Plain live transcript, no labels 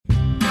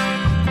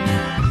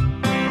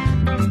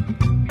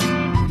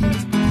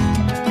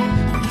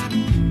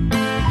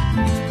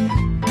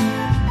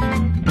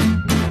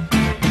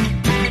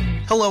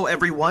Hello,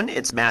 everyone.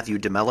 It's Matthew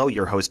DeMello,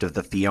 your host of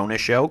the Fiona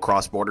Show,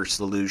 CrossBorder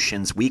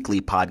Solutions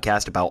weekly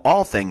podcast about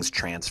all things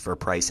transfer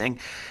pricing.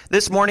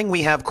 This morning,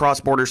 we have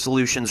CrossBorder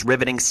Solutions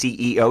riveting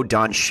CEO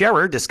Don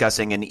Scherer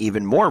discussing an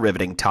even more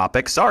riveting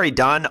topic. Sorry,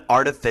 Don,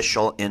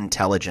 artificial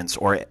intelligence,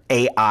 or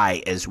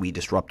AI, as we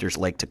disruptors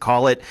like to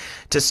call it.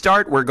 To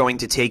start, we're going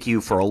to take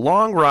you for a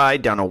long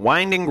ride down a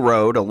winding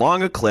road,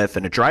 along a cliff,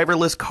 in a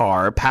driverless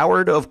car,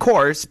 powered, of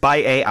course, by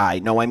AI.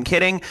 No, I'm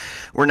kidding.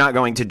 We're not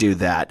going to do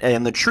that.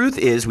 And the truth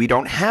is, we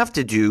don't have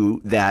to do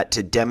that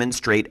to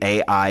demonstrate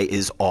AI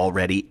is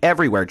already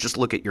everywhere. Just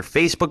look at your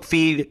Facebook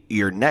feed,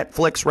 your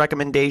Netflix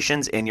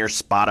recommendations, and your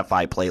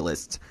Spotify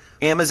playlists.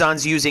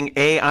 Amazon's using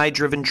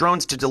AI-driven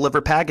drones to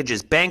deliver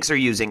packages. Banks are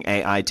using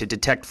AI to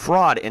detect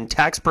fraud, and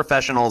tax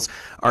professionals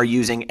are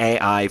using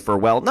AI for,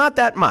 well, not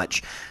that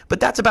much. But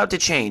that's about to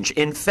change.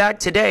 In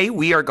fact, today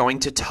we are going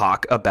to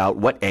talk about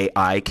what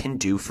AI can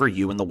do for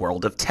you in the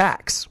world of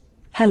tax.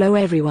 Hello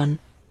everyone.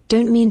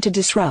 Don't mean to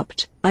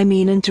disrupt, I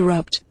mean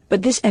interrupt,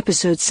 but this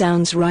episode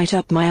sounds right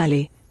up my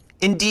alley.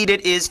 Indeed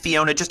it is,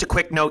 Fiona. Just a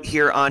quick note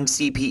here on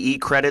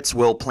CPE credits.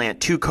 We'll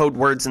plant 2 code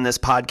words in this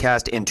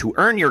podcast, and to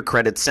earn your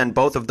credits, send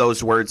both of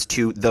those words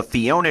to The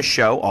Fiona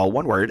Show, all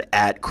one word,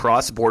 at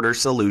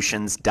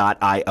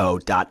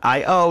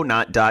crossbordersolutions.io,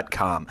 not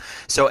 .com.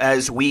 So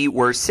as we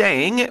were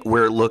saying,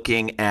 we're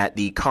looking at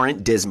the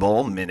current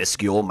dismal,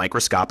 minuscule,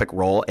 microscopic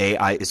role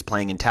AI is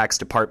playing in tax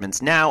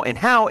departments now, and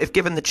how, if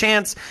given the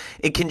chance,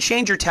 it can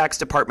change your tax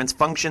department's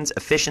functions,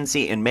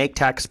 efficiency, and make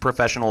tax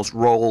professionals'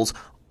 roles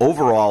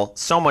overall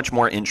so much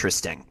more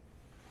interesting.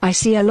 I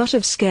see a lot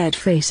of scared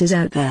faces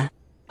out there.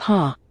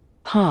 Ha,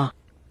 ha,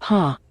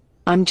 ha.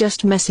 I'm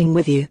just messing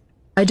with you.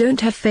 I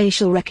don't have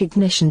facial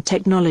recognition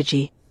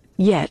technology.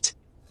 Yet.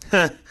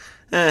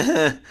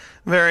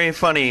 Very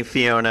funny,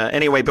 Fiona.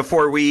 Anyway,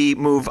 before we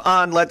move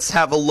on, let's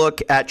have a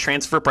look at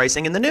transfer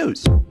pricing in the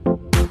news.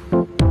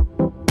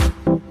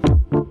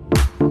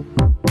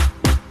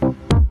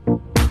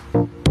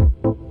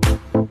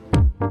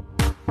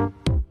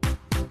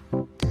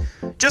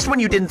 Just when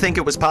you didn't think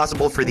it was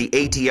possible for the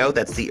ATO,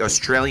 that's the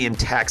Australian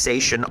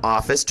Taxation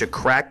Office, to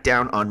crack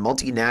down on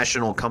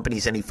multinational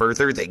companies any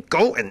further, they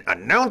go and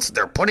announce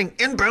they're putting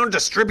inbound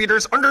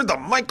distributors under the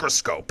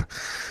microscope.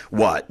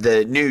 What,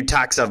 the new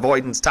tax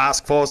avoidance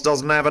task force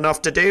doesn't have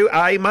enough to do,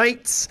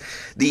 mates?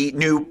 The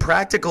new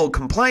practical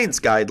compliance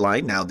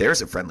guideline, now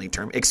there's a friendly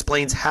term,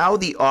 explains how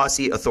the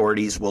Aussie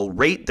authorities will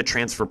rate the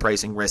transfer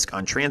pricing risk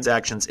on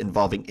transactions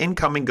involving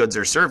incoming goods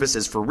or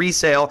services for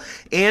resale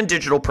and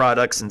digital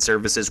products and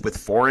services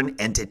with foreign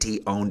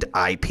entity-owned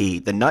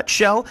IP. The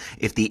nutshell,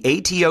 if the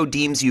ATO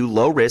deems you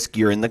low risk,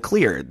 you're in the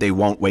clear. They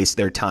won't waste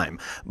their time.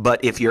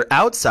 But if you're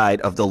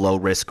outside of the low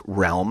risk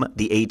realm,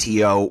 the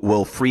ATO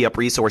will free up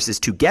resources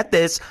to get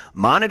this,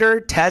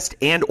 monitor, test,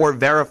 and or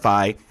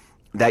verify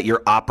that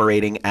you're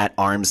operating at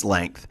arm's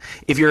length.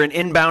 If you're an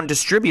inbound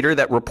distributor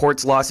that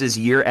reports losses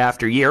year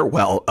after year,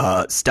 well,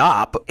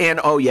 stop. And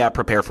oh yeah,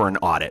 prepare for an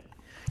audit.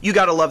 You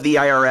gotta love the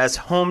IRS,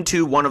 home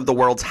to one of the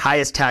world's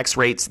highest tax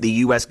rates. The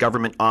U.S.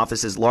 Government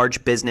Office's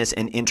Large Business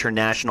and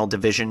International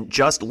Division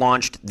just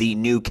launched the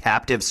new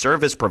Captive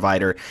Service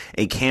Provider,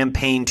 a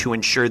campaign to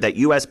ensure that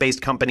U.S.-based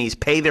companies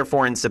pay their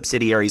foreign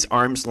subsidiaries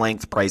arm's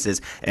length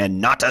prices and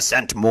not a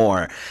cent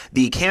more.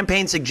 The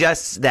campaign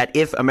suggests that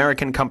if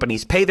American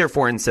companies pay their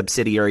foreign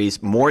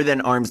subsidiaries more than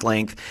arm's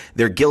length,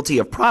 they're guilty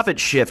of profit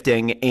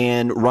shifting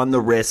and run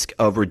the risk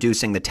of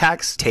reducing the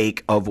tax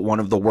take of one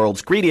of the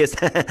world's greediest,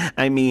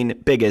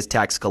 biggest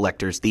tax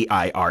collectors, the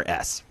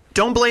IRS.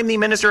 Don't blame the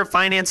Minister of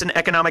Finance and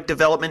Economic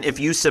Development if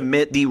you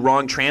submit the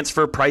wrong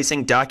transfer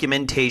pricing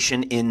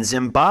documentation in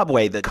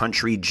Zimbabwe. The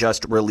country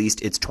just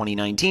released its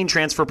 2019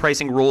 transfer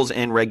pricing rules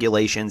and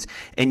regulations,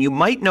 and you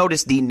might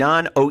notice the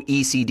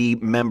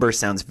non-OECD member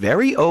sounds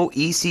very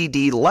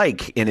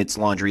OECD-like in its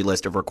laundry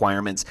list of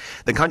requirements.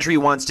 The country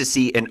wants to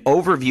see an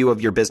overview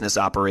of your business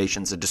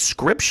operations, a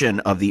description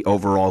of the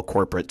overall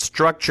corporate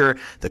structure,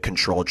 the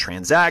controlled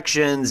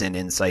transactions, and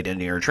insight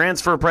into your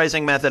transfer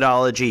pricing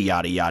methodology,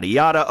 yada, yada,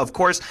 yada. Of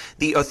course,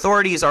 the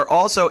authorities are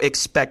also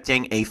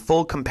expecting a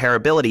full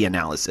comparability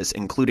analysis,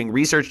 including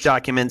research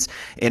documents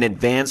and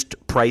advanced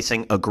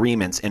pricing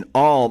agreements, and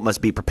all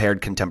must be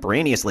prepared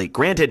contemporaneously.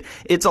 Granted,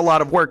 it's a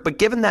lot of work, but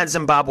given that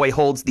Zimbabwe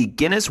holds the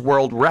Guinness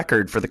World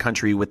Record for the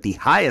country with the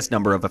highest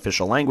number of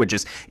official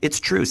languages, it's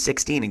true,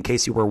 16 in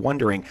case you were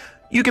wondering,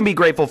 you can be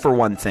grateful for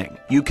one thing.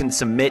 You can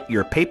submit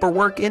your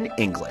paperwork in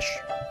English.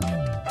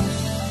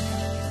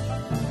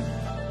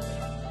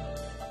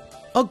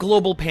 A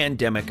global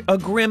pandemic, a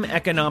grim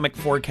economic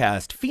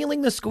forecast,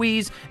 feeling the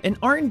squeeze, an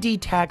R&D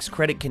tax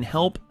credit can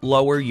help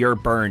lower your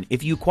burn.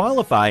 If you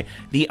qualify,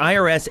 the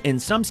IRS and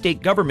some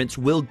state governments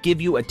will give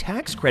you a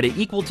tax credit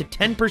equal to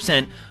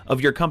 10%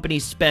 of your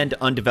company's spend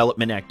on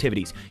development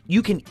activities.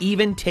 You can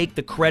even take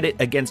the credit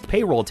against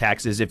payroll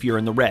taxes if you're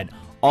in the red.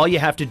 All you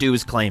have to do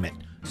is claim it.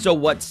 So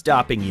what's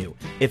stopping you?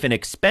 If an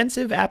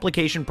expensive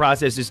application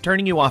process is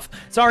turning you off,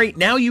 sorry,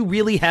 now you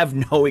really have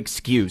no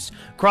excuse.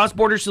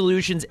 CrossBorder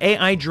Solutions'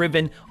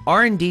 AI-driven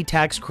R&D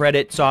tax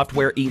credit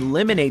software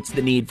eliminates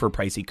the need for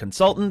pricey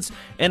consultants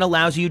and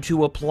allows you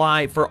to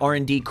apply for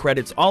R&D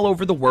credits all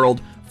over the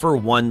world for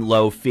one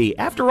low fee.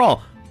 After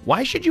all,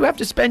 why should you have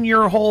to spend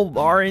your whole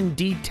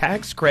R&D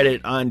tax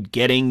credit on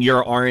getting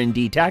your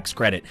R&D tax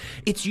credit?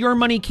 It's your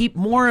money. Keep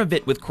more of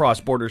it with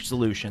CrossBorder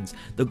Solutions,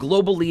 the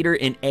global leader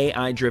in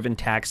AI-driven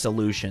tax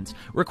solutions.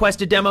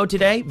 Request a demo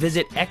today.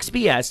 Visit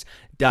xbs.ai/RD.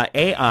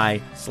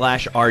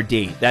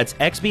 That's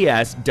xbs.ai/RD.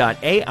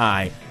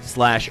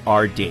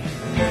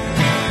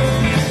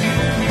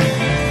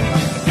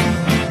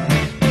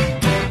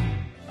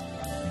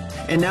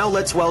 And now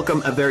let's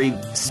welcome a very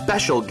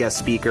special guest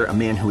speaker, a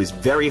man who is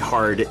very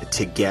hard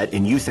to get,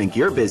 and you think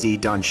you're busy,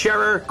 Don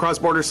Scherer,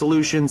 CrossBorder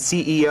Solutions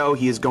CEO.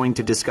 He is going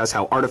to discuss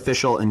how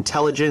artificial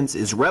intelligence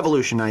is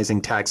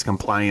revolutionizing tax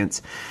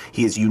compliance.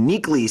 He is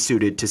uniquely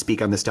suited to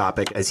speak on this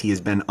topic as he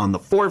has been on the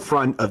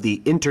forefront of the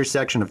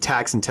intersection of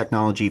tax and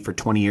technology for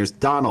 20 years.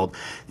 Donald,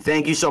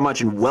 thank you so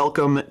much and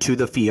welcome to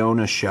the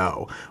Fiona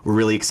Show. We're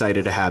really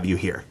excited to have you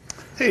here.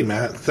 Hey,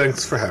 Matt.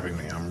 Thanks for having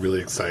me. I'm really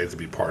excited to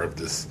be part of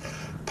this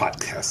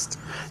podcast.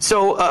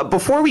 So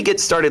before we get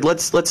started,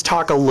 let's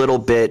talk a little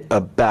bit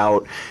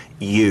about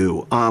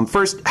you.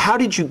 First, how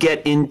did you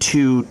get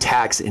into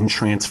tax and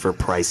transfer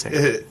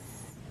pricing?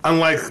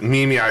 Unlike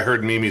Mimi, I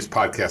heard Mimi's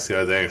podcast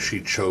the other day, and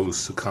she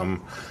chose to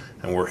come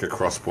and work at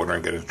CrossBorder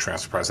and get into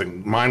transfer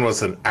pricing. Mine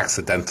was an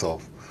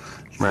accidental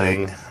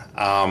thing.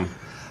 Right.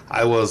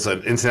 I was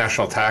an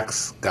international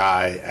tax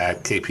guy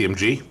at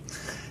KPMG,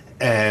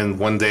 and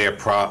one day a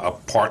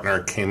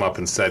partner came up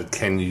and said,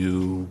 "Can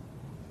you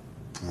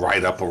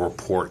write up a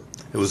report?"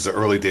 It was the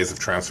early days of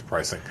transfer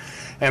pricing.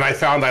 And I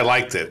found I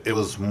liked it. It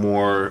was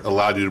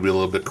allowed you to be a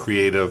little bit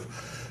creative.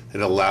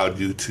 It allowed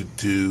you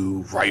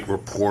to write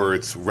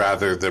reports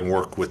rather than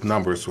work with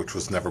numbers, which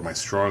was never my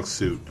strong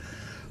suit.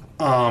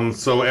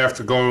 So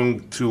after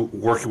going to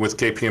working with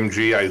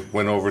KPMG, I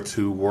went over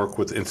to work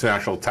with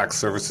International Tax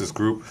Services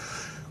Group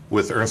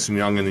with Ernst &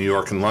 Young in New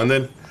York and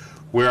London,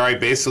 where I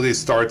basically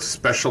started to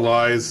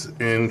specialize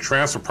in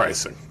transfer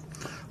pricing.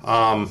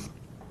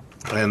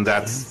 And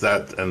that's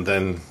that, and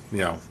then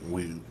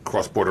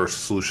CrossBorder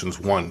Solutions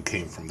 1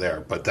 came from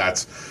there. But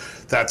that's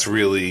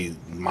really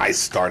my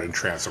start in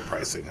transfer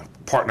pricing. A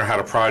partner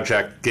had a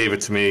project, gave it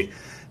to me,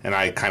 and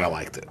I kind of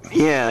liked it.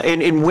 Yeah,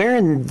 and where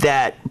in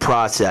that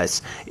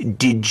process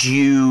did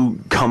you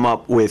come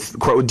up with?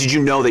 Did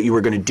you know that you were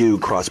going to do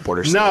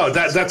CrossBorder? No,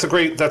 that's a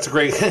great.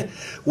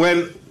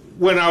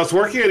 When I was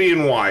working at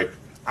E&Y,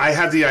 I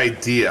had the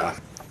idea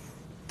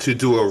to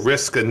do a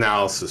risk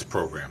analysis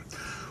program,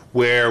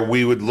 where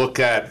we would look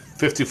at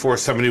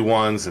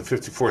 5471s and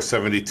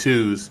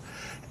 5472s,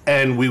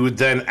 and we would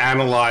then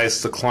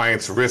analyze the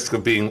client's risk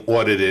of being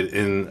audited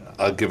in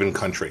a given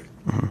country.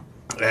 Mm-hmm.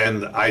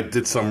 And I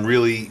did some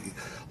really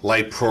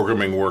light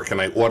programming work, and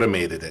I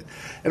automated it.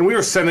 And we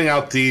were sending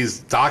out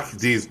these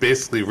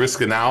basically risk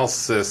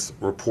analysis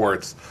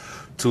reports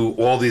to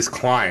all these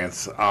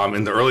clients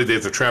in the early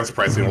days of transfer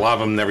pricing. Mm-hmm. A lot of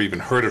them never even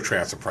heard of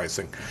transfer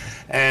pricing.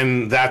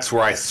 And that's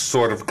where I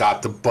sort of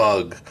got the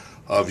bug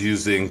of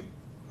using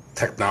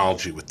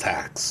technology with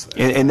tax.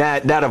 And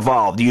that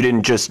evolved. You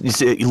didn't just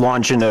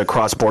launch into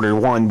CrossBorder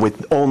 1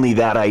 with only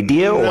that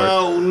idea?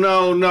 Or?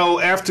 No.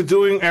 After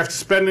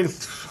spending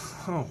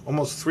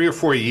almost 3 or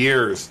 4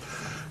 years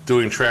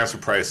doing transfer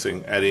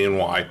pricing at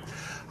E&Y,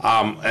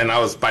 and I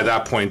was by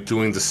that point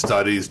doing the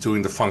studies,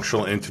 doing the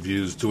functional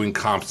interviews, doing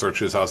comp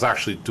searches. I was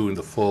actually doing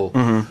the full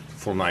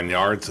 9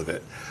 yards of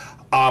it.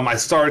 I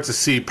started to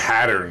see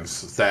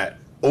patterns that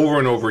over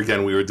and over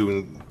again we were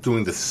doing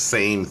the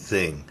same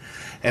thing.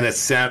 And it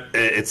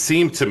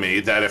seemed to me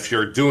that if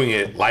you're doing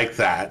it like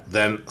that,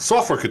 then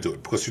software could do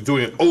it because you're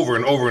doing it over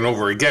and over and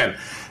over again.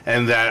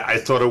 And that I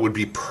thought it would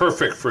be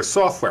perfect for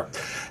software.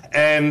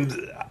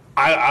 And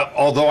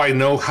although I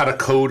know how to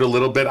code a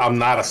little bit, I'm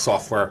not a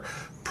software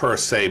per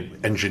se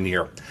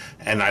engineer.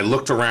 And I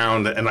looked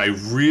around and I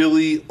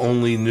really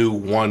only knew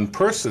one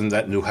person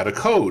that knew how to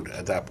code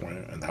at that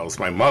point, and that was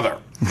my mother.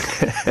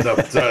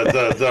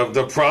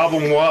 The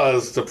problem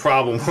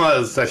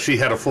was that she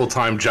had a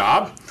full-time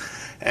job.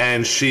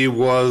 And she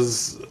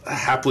was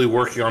happily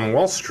working on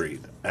Wall Street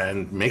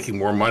and making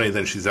more money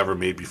than she's ever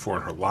made before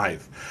in her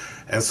life.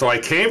 And so I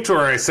came to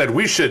her and I said,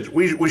 we should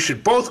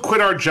both quit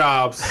our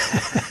jobs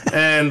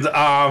and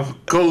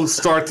go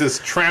start this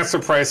transfer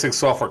pricing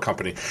software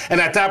company. And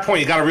at that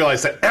point, you got to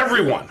realize that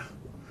everyone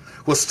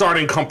was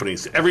starting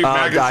companies. Every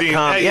magazine,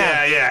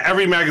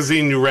 every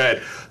magazine you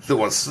read, there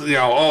was,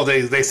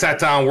 they sat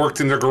down,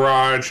 worked in their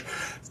garage,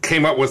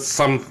 came up with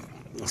some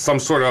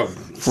sort of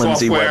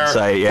flimsy software,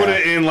 website, put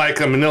it in like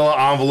a manila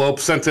envelope,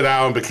 sent it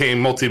out, and became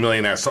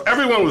multimillionaires. So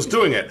everyone was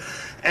doing it.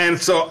 And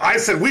so I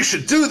said, we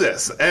should do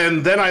this.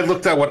 And then I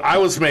looked at what I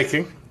was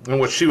making and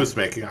what she was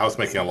making, I was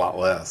making a lot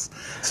less.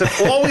 Said,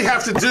 all we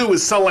have to do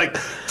is sell like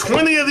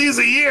 20 of these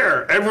a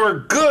year, and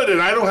we're good,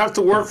 and I don't have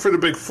to work for the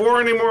Big Four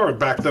anymore. Or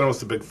back then it was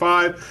the Big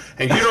Five,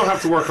 and you don't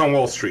have to work on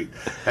Wall Street.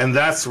 And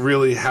that's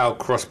really how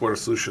CrossBorder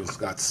Solutions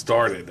got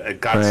started.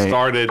 It got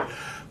started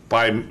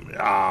by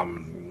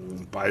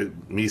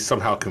me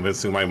somehow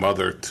convincing my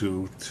mother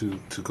to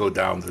go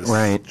down this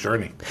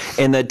journey.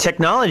 And the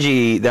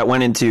technology that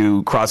went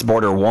into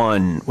CrossBorder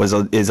 1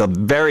 is a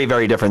very,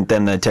 very different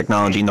than the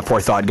technology and the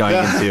forethought going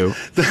into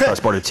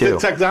CrossBorder 2. The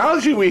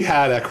technology we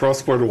had at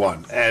CrossBorder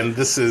 1, and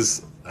this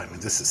is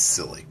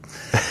silly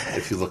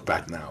if you look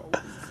back now.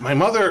 My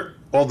mother,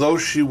 although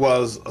she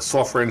was a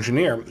software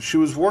engineer, she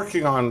was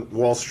working on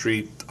Wall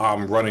Street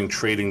running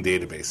trading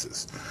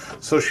databases.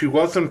 So she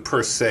wasn't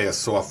per se a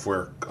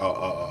software,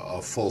 a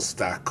full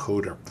stack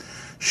coder.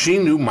 She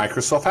knew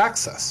Microsoft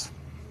Access,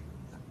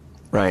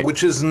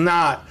 which is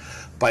not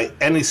by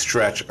any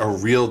stretch a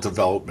real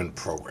development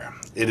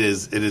program. It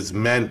is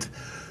meant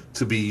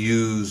to be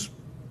used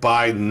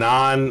by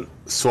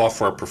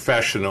non-software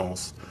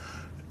professionals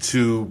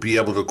to be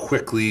able to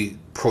quickly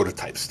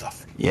prototype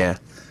stuff. Yeah.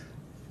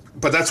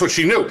 But that's what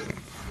she knew.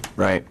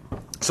 Right.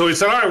 So we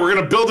said, all right, we're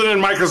going to build it in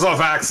Microsoft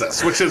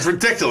Access, which is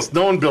ridiculous.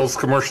 No one builds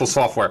commercial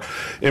software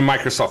in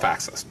Microsoft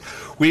Access.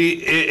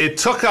 It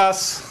took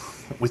us,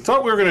 we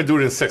thought we were going to do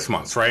it in 6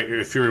 months, right?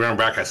 If you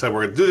remember back, I said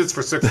we're going to do this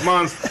for 6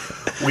 months.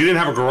 We didn't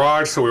have a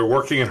garage, so we were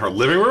working in her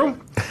living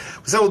room. We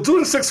said, we'll do it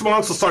in 6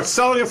 months. We'll start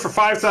selling it for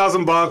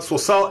 $5,000. We'll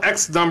sell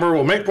X number.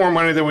 We'll make more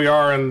money than we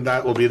are, and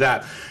that will be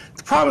that.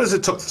 The problem is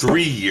it took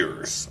 3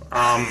 years.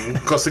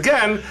 Because,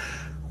 again,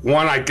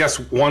 one,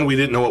 we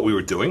didn't know what we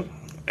were doing.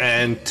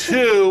 And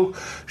two,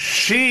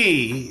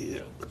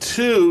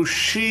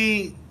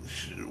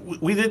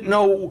 we didn't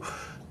know,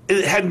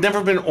 it had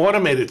never been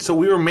automated. So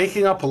we were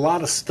making up a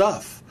lot of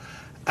stuff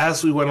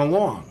as we went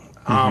along.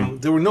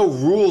 There were no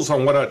rules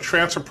on what a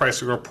transfer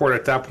pricing report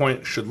at that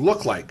point should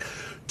look like.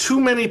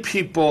 Too many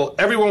people,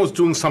 everyone was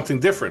doing something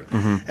different.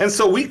 And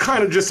so we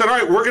kind of just said, all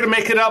right, we're going to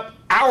make it up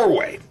our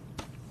way.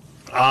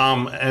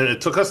 And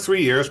it took us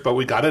 3 years, but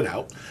we got it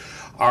out.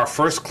 Our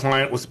first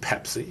client was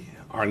Pepsi.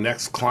 Our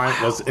next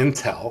client was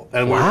Intel,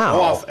 and we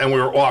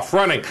were off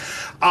running.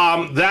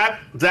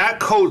 That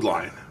code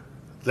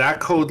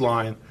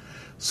line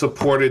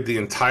supported the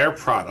entire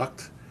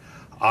product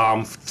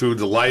through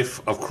the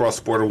life of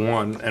CrossBorder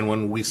 1. And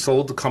when we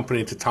sold the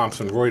company to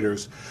Thomson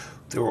Reuters,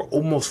 there were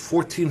almost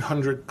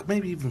 1,400,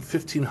 maybe even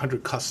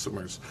 1,500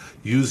 customers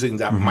using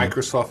that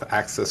Microsoft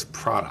Access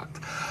product.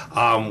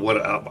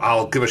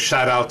 I'll give a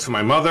shout out to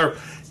my mother.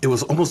 It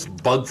was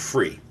almost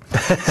bug-free.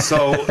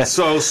 So,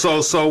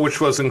 which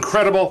was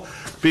incredible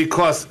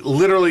because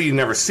literally you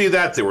never see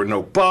that. There were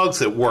no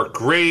bugs. It worked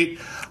great.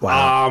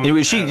 Wow.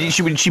 She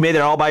made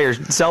it all by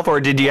herself, or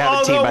did you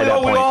have a team by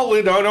that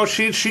point?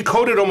 She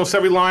coded almost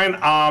every line.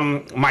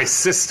 My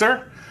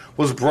sister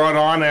was brought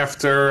on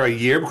after a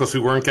year because we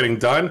weren't getting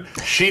done.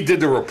 She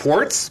did the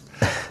reports.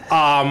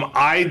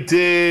 I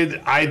did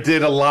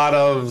a lot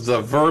of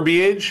the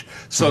verbiage.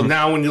 So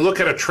now when you look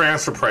at a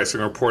transfer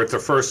pricing report, the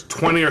first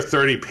 20 or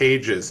 30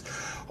 pages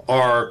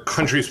are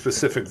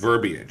country-specific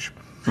verbiage.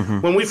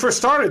 When we first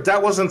started,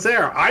 that wasn't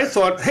there. I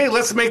thought, hey,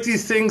 let's make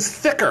these things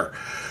thicker.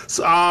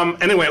 So,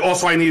 anyway,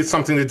 also I needed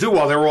something to do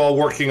while they were all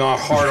working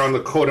hard on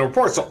the code and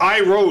report. So I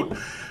wrote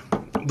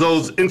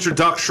those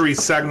introductory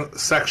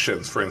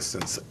sections, for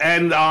instance.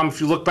 And if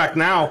you look back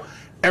now,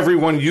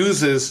 everyone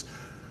uses...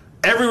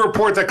 Every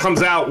report that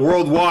comes out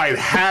worldwide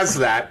has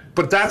that,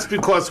 but that's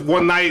because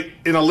one night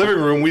in a living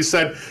room we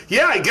said,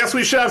 yeah, I guess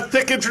we should have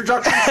thick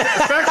introductory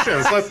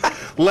sections.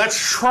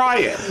 Let's try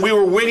it. We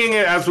were winging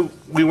it as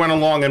we went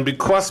along, and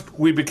because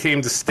we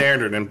became the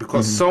standard and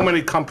because so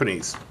many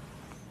companies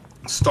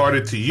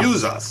started to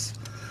use us,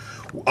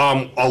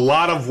 a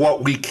lot of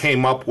what we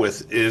came up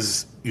with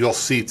is, you'll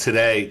see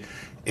today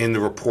in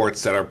the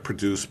reports that are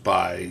produced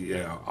by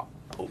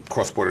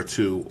CrossBorder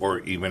 2 or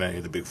even any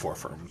of the Big Four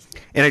firms.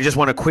 And I just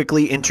want to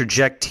quickly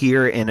interject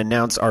here and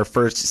announce our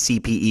first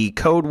CPE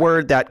code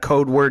word. That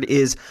code word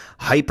is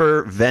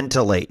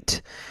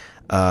hyperventilate.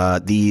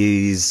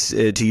 These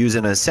to use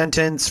in a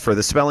sentence for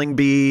the spelling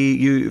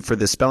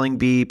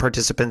bee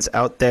participants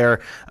out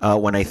there.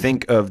 When I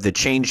think of the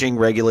changing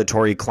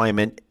regulatory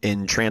climate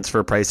in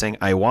transfer pricing,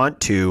 I want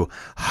to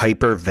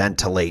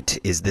hyperventilate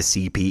is the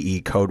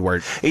CPE code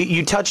word.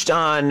 You touched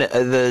on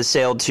the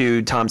sale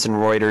to Thomson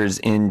Reuters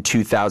in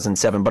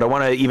 2007, but I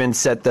want to even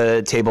set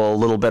the table a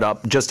little bit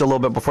up just a little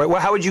bit before. Well,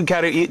 how would you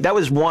that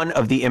was one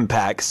of the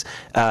impacts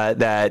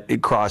that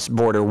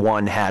CrossBorder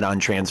 1 had on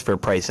transfer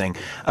pricing.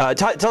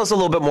 Tell us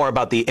a little bit more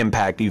about the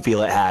impact you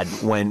feel it had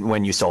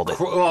when you sold it.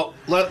 Well,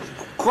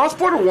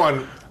 CrossBorder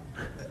 1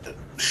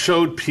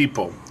 showed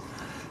people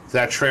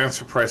that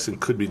transfer pricing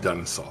could be done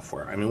in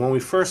software. I mean, when we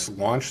first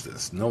launched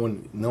this, no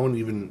one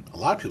even, a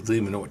lot of people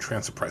didn't even know what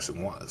transfer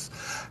pricing was.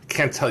 I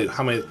can't tell you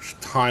how much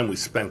time we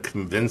spent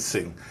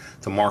convincing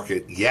the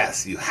market,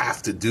 yes, you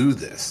have to do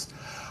this.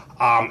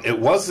 It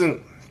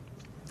wasn't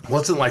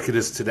like it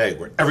is today,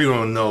 where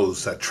everyone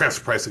knows that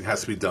transfer pricing has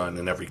to be done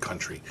in every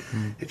country.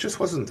 It just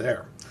wasn't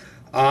there.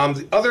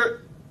 The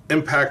other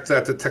impact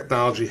that the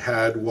technology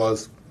had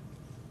was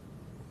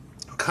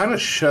kind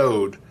of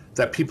showed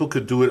that people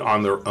could do it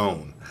on their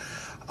own,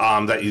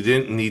 that you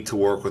didn't need to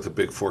work with a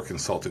Big Four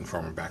consulting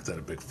firm, and back then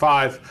a Big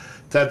Five,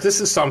 that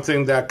this is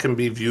something that can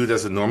be viewed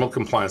as a normal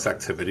compliance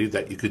activity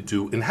that you could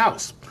do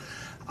in-house.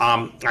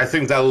 I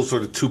think those were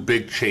the two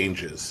big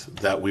changes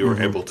that we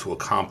were able to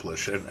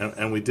accomplish,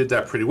 and we did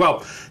that pretty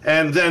well.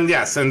 And then,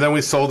 then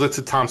we sold it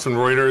to Thomson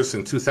Reuters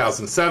in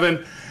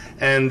 2007,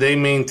 and they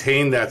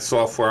maintained that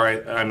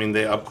software. I mean,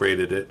 they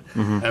upgraded it,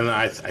 and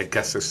I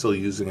guess they're still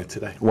using it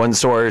today.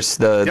 OneSource,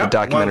 the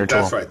documentary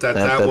tool. That's right.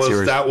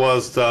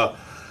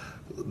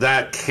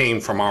 That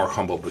came from our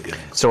humble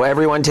beginnings. So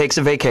everyone takes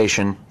a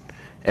vacation,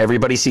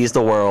 everybody sees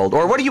the world.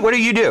 Or what do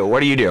you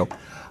do?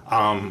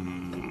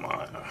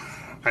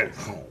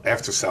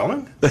 After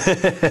selling,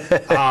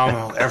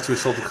 after we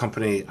sold the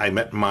company, I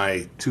met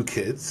my two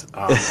kids.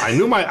 I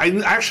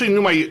actually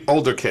knew my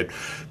older kid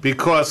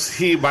because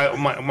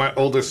my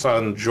older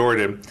son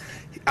Jordan.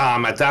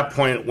 At that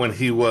point, when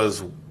he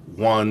was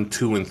 1,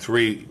 2, and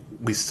 3,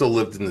 we still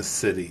lived in the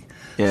city.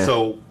 Yeah.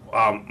 So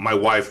my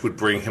wife would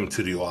bring him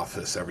to the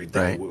office every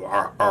day.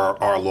 Right.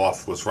 Our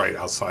loft was right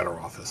outside our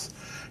office,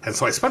 and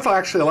so I spent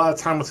actually a lot of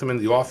time with him in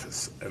the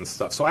office and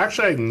stuff. So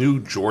actually, I knew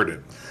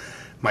Jordan.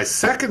 My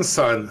second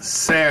son,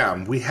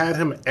 Sam, we had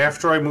him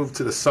after I moved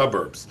to the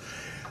suburbs.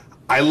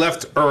 I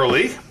left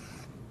early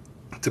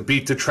to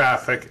beat the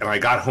traffic, and I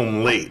got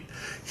home late.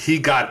 He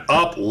got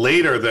up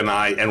later than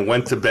I and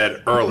went to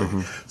bed early.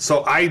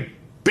 So I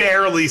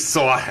barely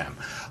saw him.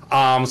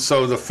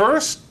 So the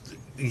first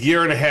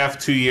year and a half,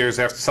 2 years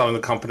after selling the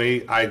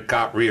company, I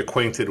got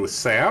reacquainted with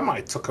Sam.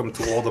 I took him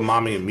to all the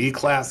Mommy and Me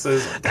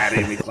classes, or Daddy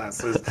and Me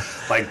classes,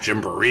 like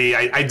Gymboree.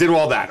 I did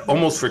all that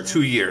almost for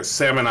 2 years.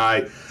 Sam and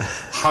I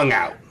hung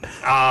out.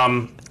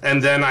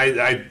 And then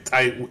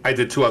I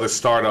did 2 other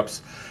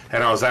startups,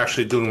 and I was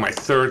actually doing my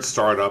 3rd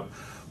startup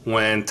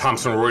when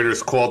Thomson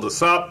Reuters called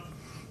us up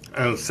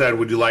and said,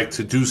 would you like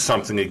to do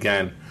something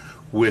again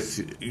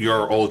with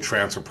your old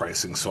transfer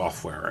pricing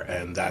software?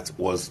 And that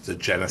was the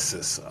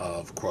genesis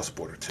of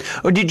CrossBorder 2.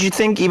 Oh, did you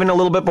think even a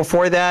little bit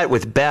before that,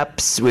 with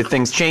BEPS, with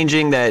things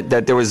changing, that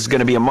there was going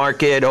to be a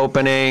market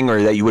opening,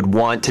 or that you would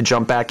want to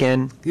jump back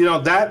in? You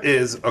know, that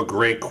is a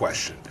great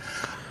question.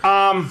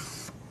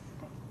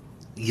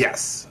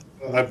 Yes,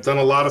 I've done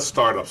a lot of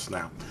startups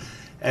now.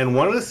 And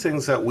one of the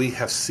things that we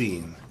have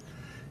seen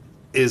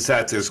is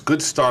that there's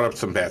good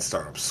startups and bad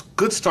startups.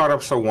 Good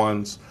startups are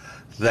ones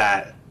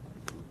that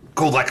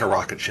go like a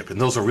rocket ship,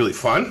 and those are really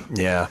fun.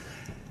 Yeah.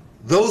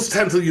 Those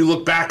tend to, you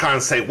look back on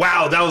and say,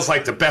 wow, that was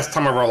like the best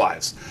time of our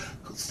lives.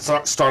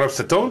 Startups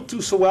that don't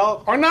do so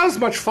well are not as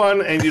much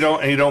fun, and you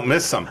don't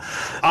miss them.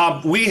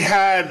 We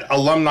had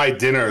alumni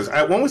dinners.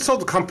 When we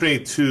sold the company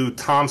to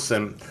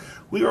Thomson,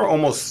 we were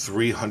almost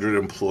 300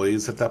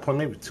 employees at that point,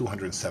 maybe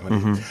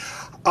 270.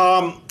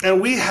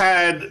 And we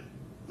had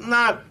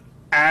not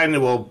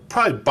annual,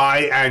 probably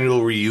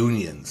biannual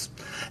reunions.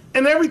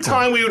 And every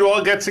time we would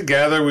all get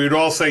together, we would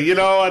all say, you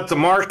know what, the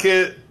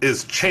market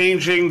is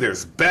changing,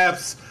 there's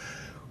BEPS.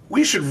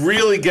 We should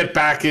really get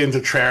back into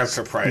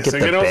transfer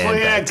pricing.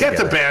 Get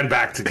the band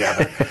back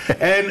together.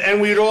 and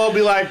we'd all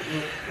be like,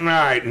 all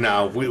right,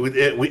 no,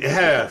 we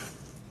have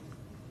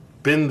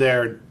been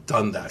there,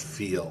 done that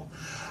feel.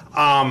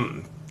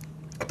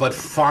 But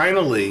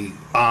finally,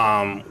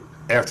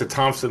 after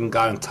Thomson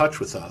got in touch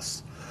with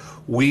us,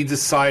 we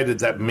decided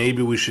that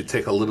maybe we should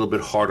take a little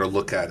bit harder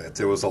look at it.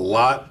 There was a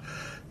lot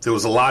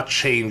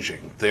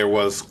changing. There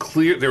were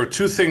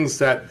 2 things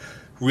that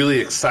really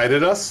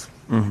excited us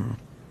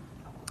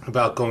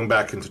about going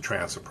back into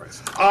transfer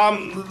pricing.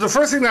 The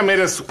first thing that made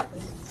us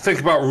think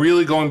about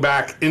really going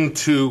back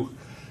into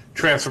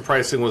transfer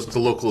pricing was the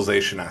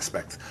localization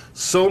aspect.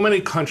 So many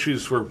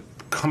countries were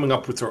coming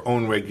up with their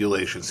own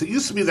regulations. It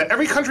used to be that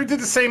every country did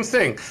the same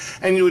thing,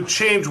 and you would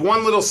change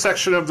one little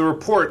section of the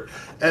report,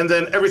 and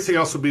then everything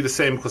else would be the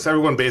same because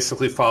everyone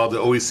basically followed the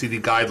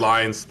OECD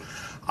guidelines.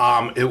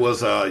 It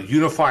was a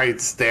unified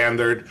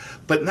standard.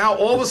 But now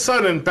all of a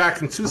sudden,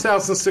 back in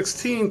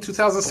 2016,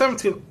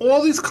 2017,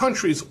 all these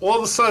countries all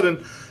of a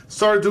sudden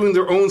started doing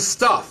their own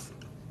stuff.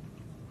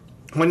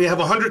 When you have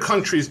 100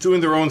 countries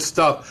doing their own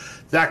stuff,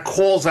 that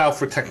calls out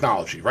for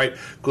technology, right?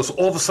 Because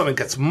all of a sudden it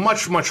gets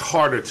much, much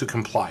harder to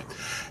comply.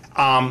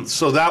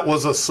 So that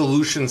was a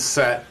solution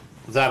set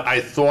that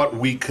I thought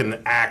we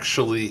can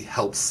actually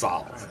help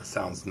solve. It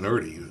sounds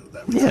nerdy.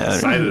 That we're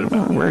excited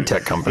about. We're a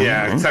tech company.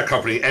 Yeah, tech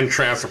company and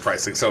transfer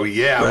pricing. So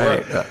yeah,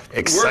 right.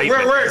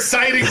 we're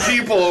exciting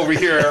people over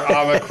here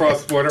at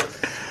CrossBorder.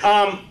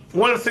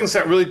 One of the things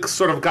that really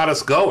sort of got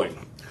us going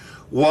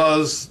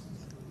was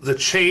the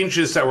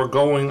changes that were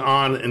going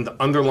on in the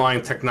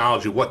underlying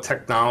technology, what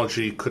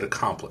technology could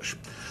accomplish.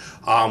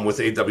 With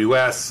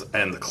AWS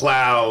and the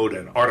cloud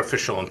and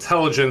artificial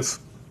intelligence,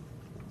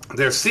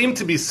 there seemed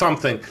to be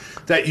something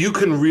that you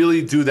can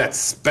really do that's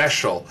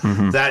special,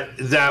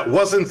 that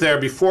wasn't there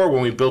before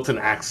when we built an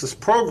Access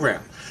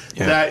program.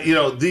 Yeah.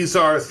 That, these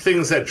are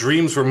things that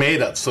dreams were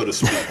made of, so to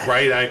speak,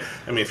 right? I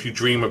mean, if you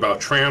dream about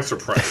transfer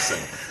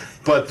pricing,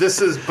 But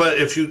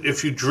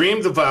if you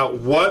dreamed about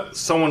what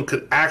someone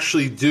could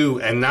actually do,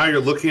 and now you're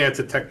looking at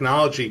the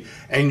technology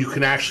and you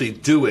can actually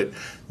do it,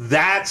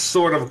 that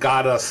sort of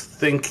got us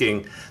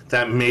thinking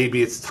that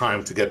maybe it's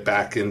time to get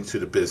back into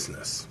the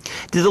business.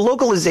 Did the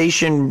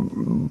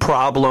localization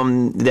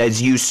problem,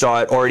 as you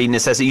saw it, already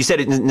necessitate? You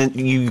said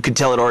you could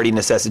tell it already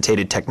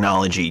necessitated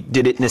technology.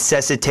 Did it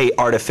necessitate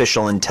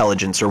artificial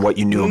intelligence, or what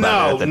you knew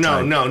about it at the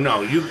time? No.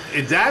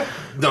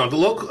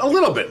 A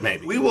little bit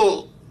maybe.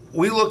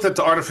 We looked at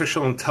the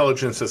artificial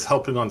intelligence as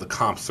helping on the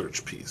comp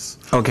search piece,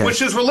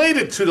 which is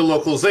related to the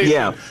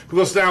localization,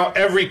 because now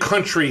every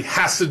country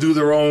has to do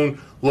their own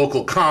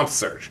local comp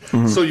search.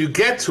 So you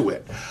get to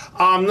it.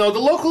 No, the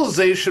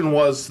localization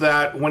was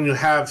that when you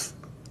have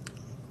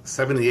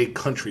 78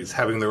 countries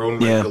having their own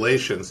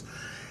regulations,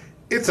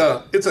 it's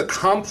a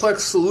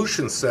complex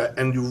solution set,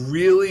 and you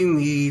really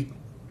need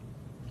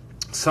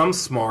some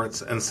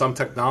smarts and some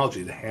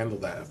technology to handle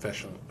that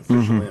efficiently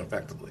and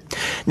effectively.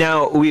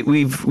 Now,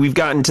 we've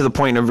gotten to the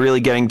point of really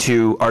getting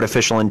to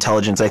artificial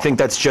intelligence. I think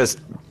that's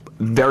just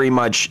very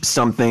much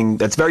something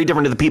that's very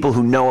different to the people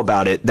who know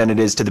about it than it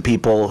is to the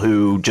people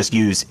who just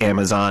use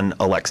Amazon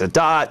Alexa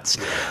dots.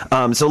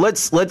 So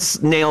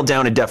let's nail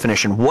down a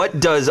definition. What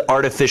does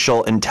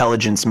artificial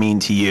intelligence mean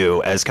to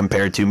you as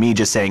compared to me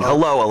just saying,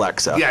 hello,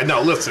 Alexa? Yeah,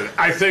 no, listen,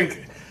 I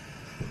think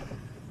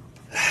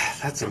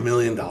that's $1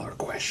 million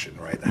question,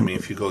 right? I mean,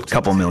 if you go to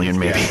couple million,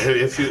 maybe.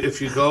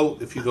 If you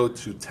go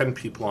to 10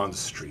 people on the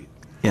street,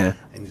 and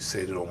you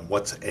say to them,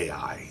 "What's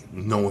AI?"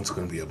 No one's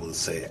going to be able to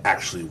say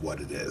actually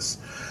what it is.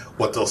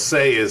 What they'll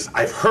say is,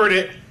 "I've heard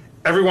it.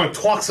 Everyone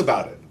talks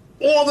about it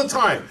all the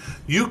time."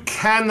 You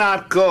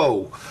cannot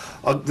go.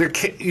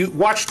 You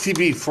watch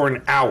TV for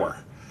an hour,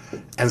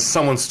 and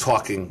someone's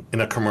talking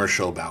in a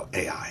commercial about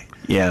AI.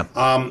 Yeah.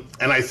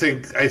 And I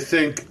think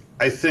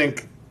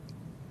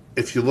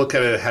if you look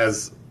at it,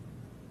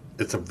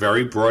 it's a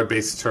very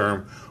broad-based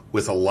term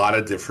with a lot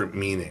of different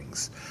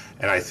meanings.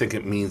 And I think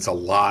it means a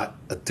lot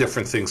of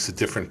different things to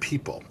different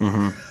people.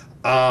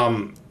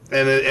 And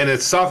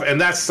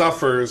that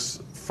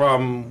suffers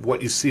from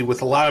what you see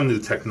with a lot of new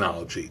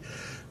technology.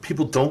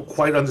 People don't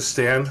quite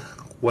understand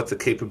what the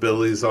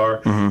capabilities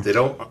are.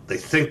 They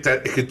think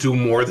that it could do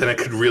more than it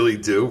could really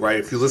do, right?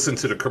 If you listen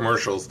to the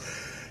commercials,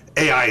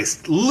 AI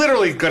is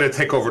literally going to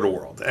take over the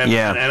world. And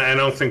I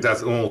don't think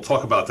and we'll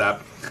talk about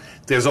that.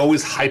 There's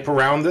always hype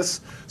around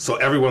this, so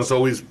everyone's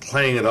always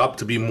playing it up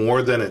to be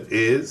more than it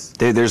is.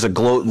 There's a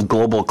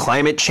global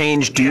climate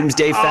change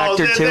doomsday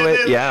factor to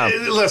it.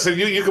 Listen,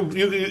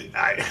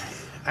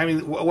 I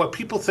mean, what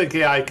people think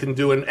AI can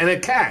do, and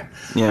it can.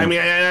 I mean,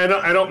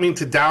 I don't mean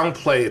to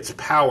downplay its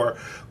power,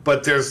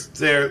 but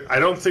I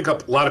don't think a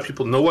lot of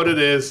people know what it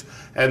is,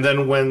 and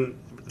then when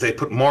they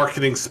put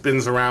marketing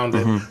spins around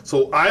it.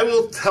 So I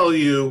will tell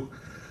you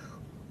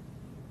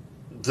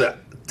the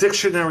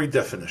dictionary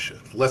definition.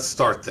 Let's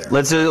start there.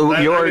 That's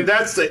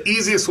the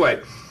easiest way.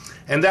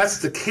 And that's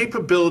the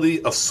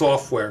capability of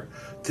software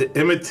to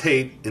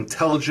imitate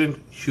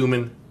intelligent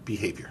human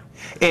behavior.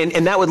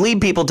 And that would lead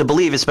people to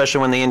believe,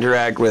 especially when they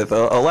interact with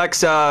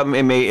Alexa,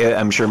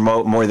 I'm sure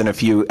more than a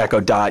few Echo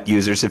Dot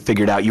users have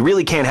figured out, you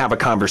really can't have a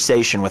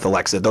conversation with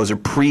Alexa. Those are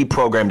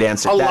pre-programmed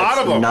answers. A lot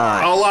of them.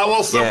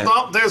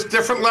 No, there's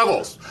different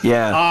levels.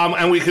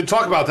 And we could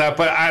talk about that,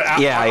 but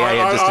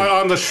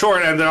on the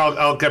short end, then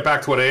I'll get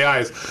back to what AI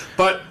is.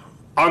 But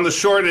on the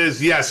short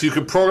is, yes, you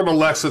could program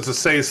Alexa to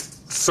say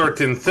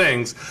certain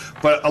things,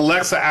 but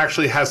Alexa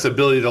actually has the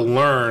ability to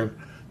learn,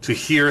 to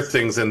hear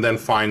things and then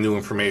find new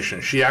information.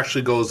 She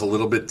actually goes a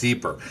little bit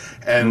deeper.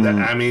 And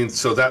I mean,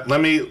 so that let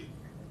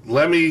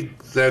me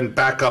then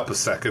back up a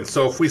second.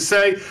 So if we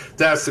say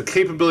that's the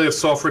capability of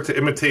software to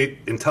imitate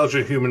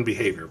intelligent human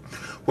behavior,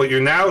 what you're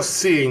now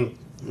seeing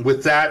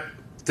with that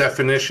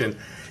definition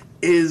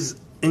is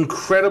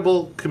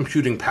incredible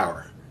computing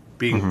power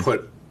being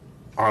put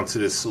onto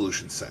this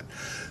solution set.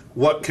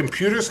 What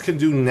computers can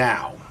do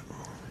now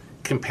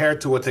compared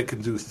to what they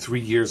could do 3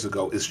 years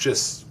ago is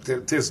just,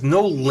 there's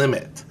no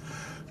limit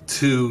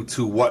to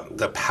what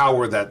the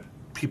power that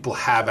people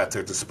have at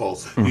their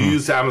disposal. You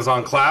use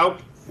Amazon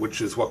Cloud,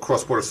 which is what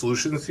CrossBorder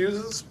Solutions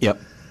uses.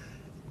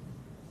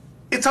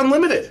 It's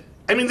unlimited.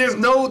 I mean, there's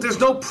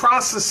no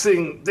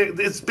processing.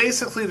 It's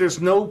basically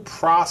there's no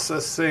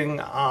processing.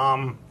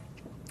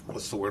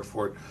 What's the word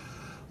for it?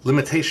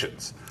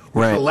 Limitations.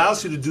 It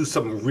allows you to do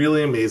some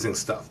really amazing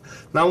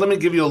stuff. Now, let me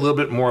give you a little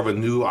bit more of a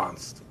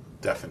nuanced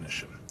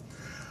definition.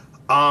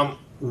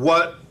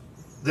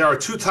 There are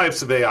two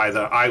types of AI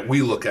that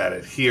we look at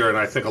it here, and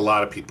I think a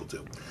lot of people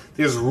do.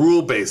 There's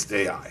rule-based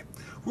AI.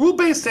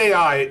 Rule-based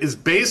AI is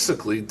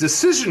basically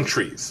decision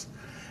trees,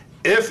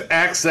 if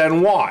X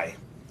and Y,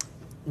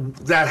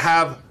 that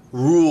have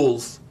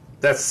rules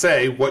that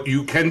say what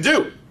you can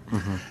do,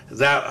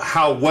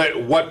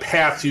 what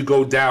path you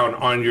go down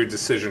on your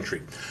decision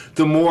tree.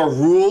 The more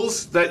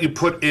rules that you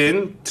put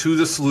into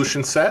the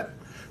solution set,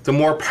 the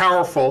more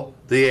powerful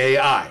the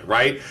AI,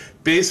 right?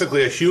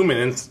 Basically, a human,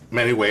 in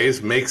many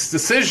ways, makes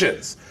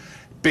decisions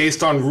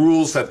based on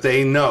rules that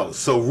they know.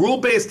 So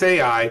rule-based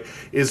AI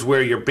is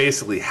where you're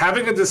basically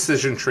having a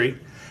decision tree,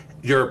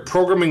 you're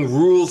programming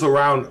rules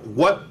around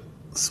what,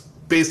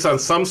 based on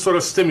some sort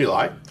of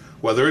stimuli,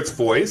 whether it's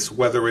voice,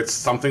 whether it's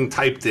something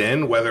typed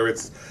in, whether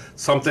it's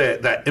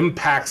something that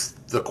impacts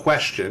the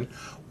question,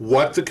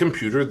 what the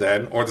computer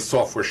then or the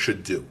software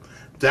should do.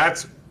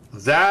 That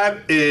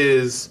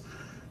is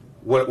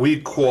what we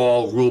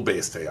call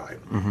rule-based AI.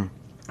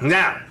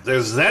 Now,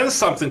 there's then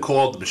something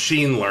called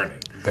machine learning.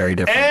 Very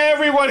different.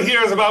 Everyone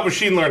hears about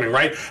machine learning,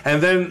 right?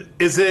 And then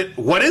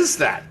what is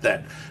that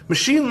then?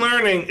 Machine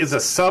learning is a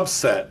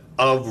subset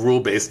of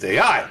rule-based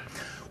AI,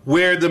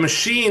 where the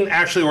machine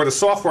actually, or the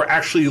software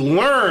actually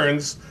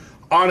learns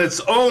on its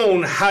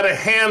own how to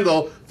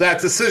handle that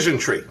decision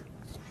tree.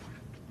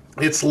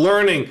 It's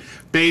learning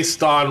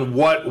based on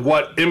what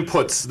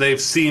inputs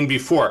they've seen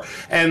before.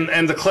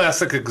 And the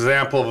classic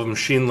example of a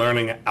machine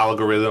learning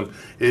algorithm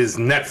is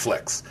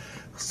Netflix.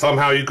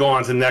 Somehow you go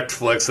onto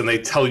Netflix and they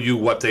tell you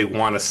what they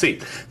want to see.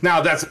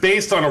 Now, that's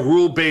based on a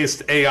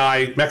rule-based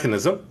AI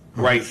mechanism,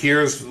 right?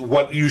 Here's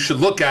what you should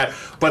look at,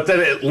 but then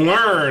it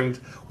learned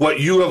what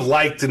you have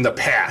liked in the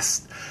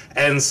past.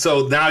 And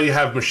so now you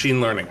have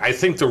machine learning. I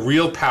think the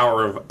real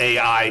power of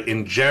AI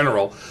in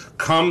general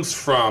comes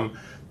from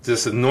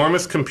this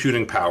enormous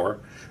computing power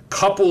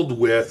coupled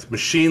with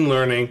machine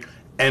learning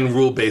and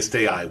rule-based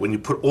AI. When you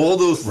put all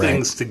those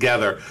things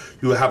together,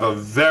 you have a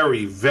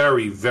very,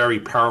 very, very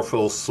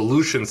powerful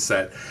solution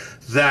set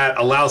that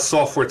allows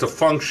software to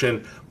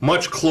function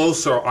much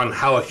closer on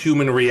how a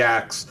human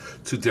reacts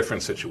to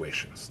different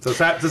situations. Does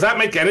that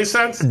make any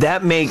sense?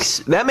 That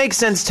makes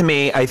sense to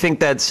me. I think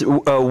that's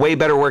a way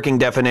better working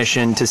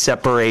definition to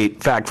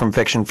separate fact from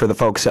fiction for the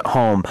folks at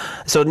home.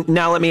 So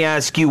now let me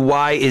ask you,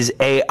 why is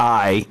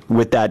AI,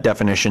 with that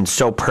definition,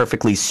 so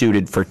perfectly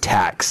suited for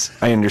tax?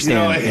 I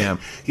understand.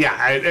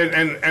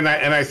 And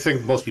I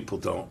think most people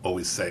don't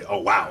always say, "Oh,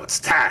 wow, it's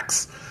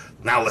tax.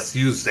 Now let's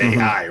use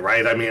AI,"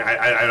 right? I mean,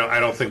 I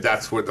don't think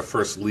that's where the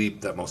first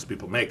leap that most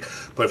people make.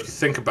 But if you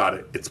think about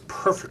it, it's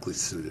perfectly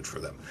suited for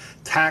them.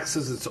 Tax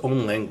is its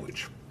own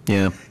language.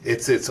 Yeah.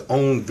 It's its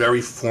own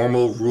very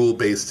formal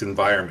rule-based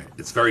environment.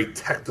 It's very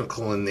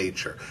technical in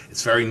nature.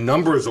 It's very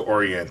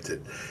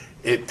numbers-oriented.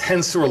 It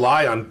tends to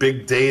rely on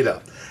big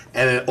data.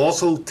 And it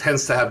also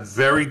tends to have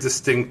very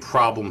distinct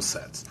problem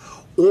sets.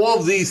 All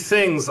of these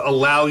things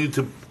allow you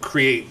to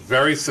create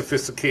very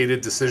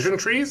sophisticated decision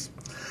trees.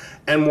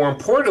 And more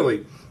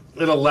importantly,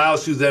 it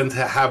allows you then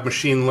to have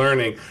machine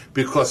learning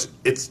because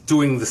it's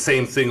doing the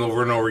same thing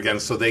over and over again,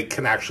 so they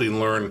can actually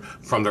learn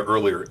from the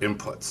earlier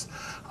inputs.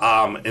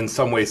 In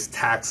some ways,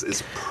 tax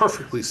is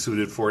perfectly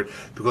suited for it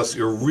because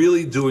you're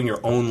really doing your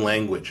own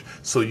language.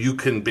 So you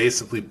can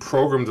basically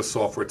program the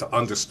software to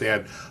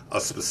understand a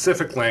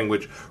specific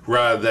language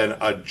rather than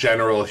a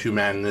general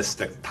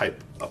humanistic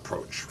type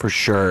approach. For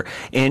sure.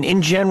 And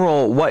in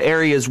general, what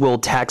areas will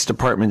tax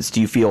departments, do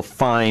you feel,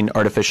 find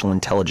artificial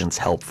intelligence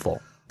helpful?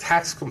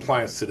 Tax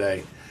compliance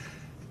today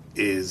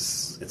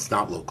it's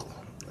not local.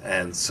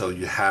 And so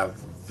you have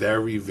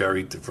very,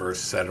 very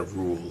diverse set of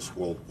rules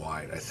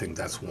worldwide. I think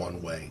that's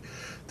one way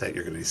that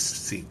you're going to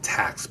see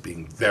tax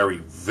being very,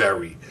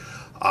 very,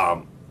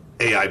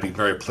 AI being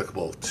very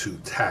applicable to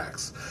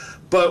tax.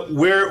 But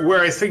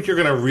where I think you're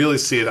going to really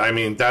see it, I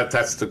mean,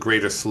 that's the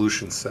greater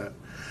solution set.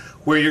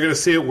 Where you're going to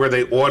see it where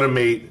they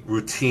automate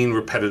routine,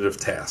 repetitive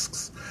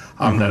tasks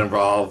that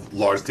involve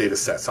large data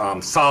sets.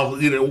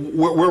 Where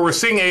we're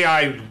seeing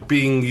AI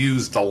being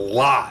used a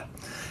lot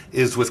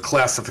is with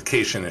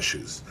classification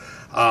issues.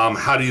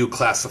 How do you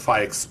classify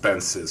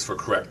expenses for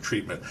correct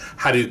treatment?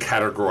 How do you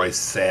categorize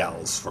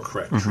sales for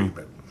correct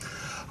treatment?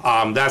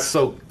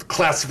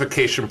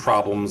 Classification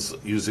problems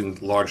using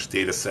large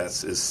data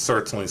sets is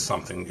certainly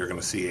something you're going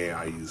to see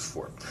AI used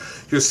for.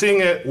 You're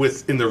seeing it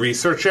in the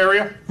research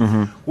area,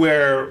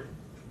 where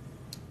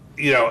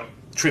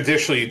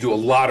traditionally you do a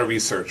lot of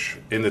research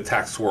in the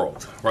tax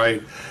world,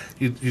 right?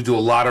 You do a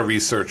lot of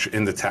research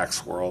in the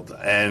tax world,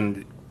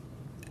 and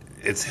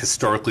it's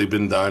historically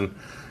been done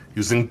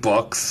using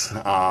books,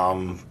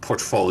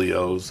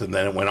 portfolios, and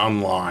then it went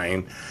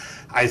online.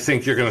 I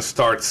think you're going to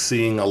start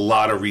seeing a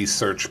lot of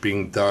research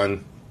being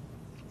done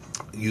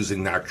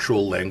using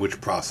natural language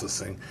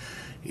processing,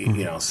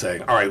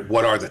 saying, all right,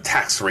 what are the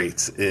tax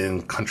rates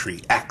in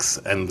country X,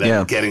 and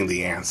then getting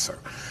the answer.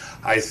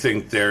 I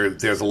think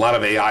there's a lot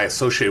of AI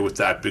associated with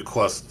that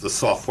because the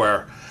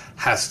software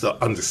has to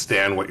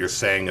understand what you're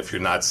saying if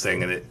you're not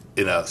saying it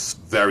in a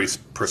very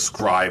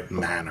prescribed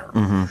manner.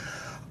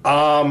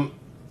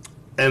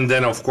 And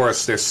then, of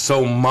course, there's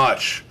so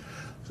much,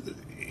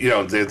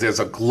 there's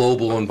a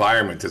global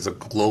environment, there's a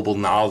global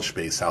knowledge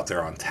base out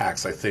there on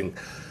tax. I think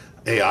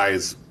AI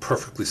is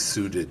perfectly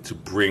suited to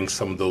bring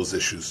some of those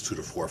issues to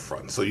the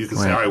forefront. So you can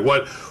say, all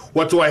right,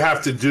 what do I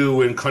have to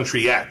do in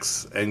country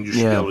X? And you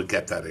should be able to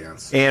get that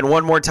answer. And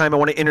one more time, I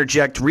want to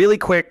interject really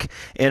quick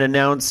and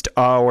announce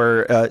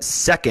our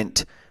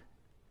second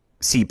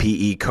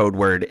CPE code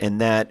word, and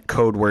that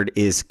code word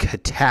is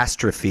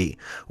catastrophe.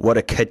 What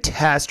a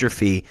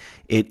catastrophe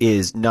it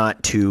is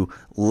not to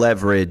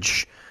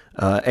leverage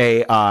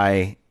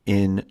AI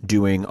in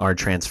doing our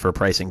transfer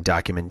pricing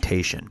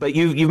documentation. But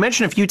you've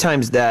mentioned a few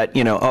times that,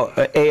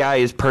 AI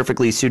is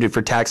perfectly suited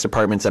for tax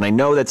departments, and I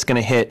know that's going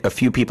to hit a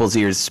few people's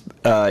ears,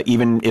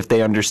 even if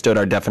they understood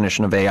our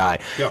definition of AI.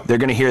 Yeah. They're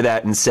going to hear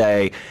that and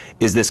say,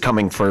 is this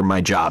coming for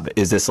my job?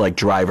 Is this like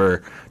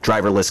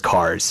driverless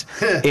cars?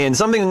 And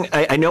something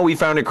I know we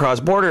found at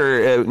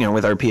CrossBorder,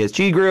 with our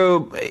PSG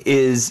group,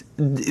 is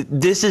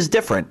this is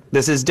different.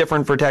 This is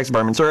different for tax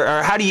departments.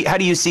 Or how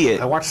do you see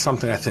it? I watched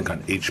something, I think,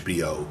 on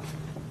HBO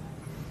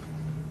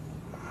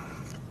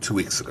 2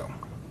 weeks ago,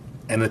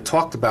 and it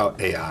talked about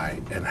AI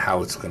and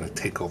how it's going to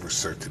take over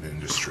certain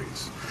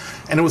industries,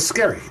 and it was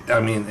scary.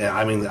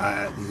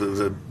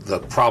 The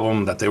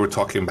problem that they were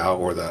talking about,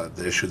 or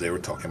the issue they were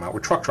talking about, were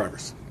truck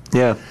drivers.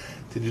 Yeah.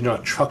 Did you know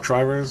truck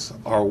drivers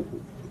are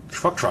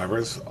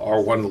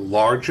one of the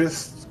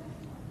largest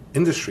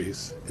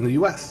industries in the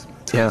U.S.?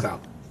 Turns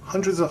out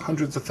hundreds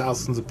of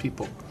thousands of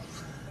people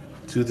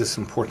do this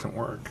important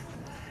work,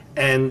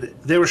 and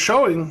they were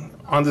showing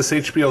on this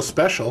HBO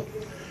special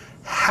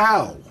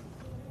how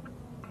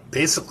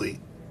basically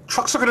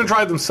trucks are going to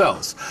drive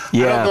themselves.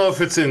 Yeah. I don't know if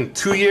it's in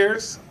 2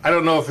 years. I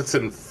don't know if it's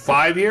in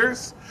 5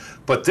 years,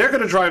 but they're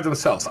going to drive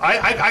themselves.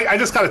 I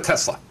just got a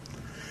Tesla.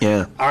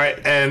 Yeah. All right,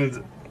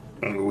 and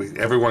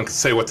everyone can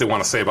say what they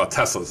want to say about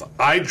Teslas.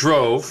 I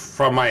drove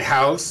from my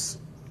house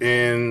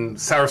in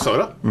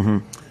Sarasota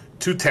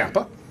to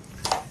Tampa.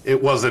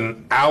 It was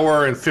an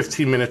hour and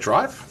 15-minute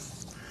drive.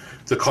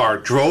 The car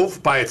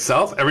drove by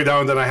itself. Every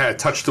now and then I had to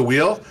touch the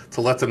wheel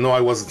to let them know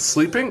I wasn't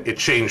sleeping. It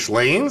changed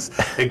lanes.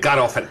 It got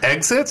off at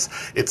exits.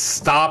 It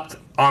stopped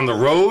on the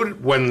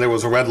road when there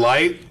was a red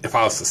light. If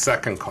I was the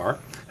second car,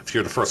 if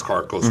you're the first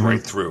car, it goes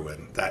right through,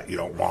 and that you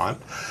don't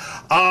want.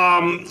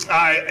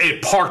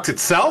 It parked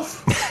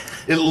itself.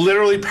 It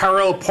literally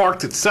parallel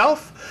parked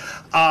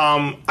itself.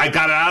 I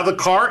got out of the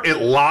car.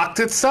 It locked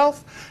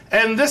itself.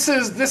 And this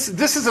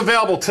is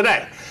available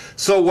today.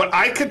 So what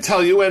I could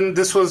tell you, and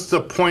this was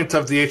the point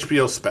of the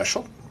HBO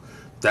special,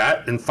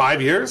 that in 5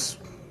 years,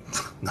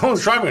 no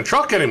one's driving a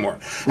truck anymore.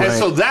 Right. And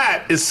so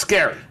that is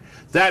scary.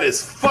 That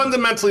is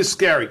fundamentally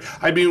scary.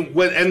 I mean,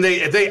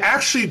 they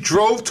actually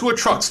drove to a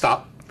truck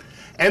stop,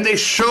 and they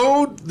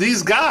showed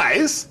these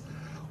guys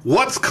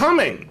what's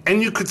coming,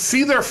 and you could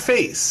see their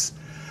face.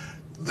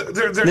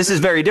 This is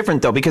very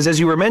different, though, because as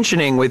you were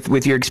mentioning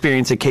with your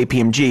experience at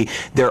KPMG,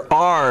 there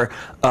are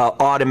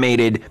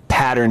automated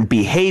pattern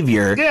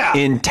behavior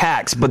in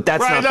tax, but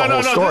that's not the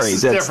whole story.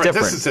 That's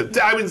different. This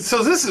is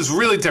so this is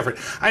really different.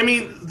 I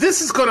mean,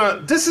 this is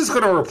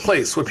gonna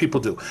replace what people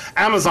do.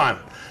 Amazon,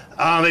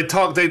 they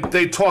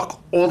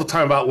talk all the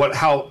time about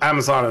how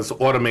Amazon is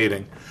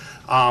automating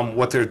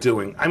what they're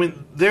doing. I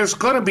mean, there's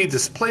going to be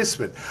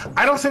displacement.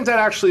 I don't think that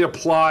actually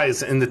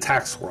applies in the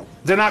tax world.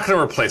 They're not going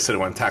to replace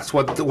anyone in tax.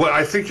 What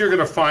I think you're going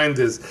to find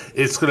is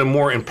it's going to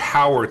more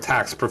empower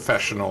tax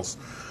professionals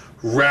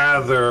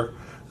rather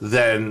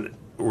than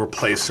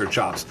replace their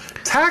jobs.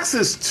 Tax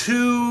is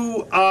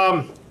too.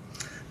 I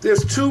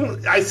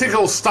think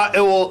it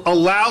will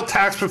allow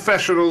tax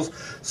professionals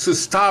to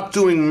stop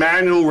doing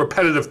manual,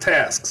 repetitive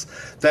tasks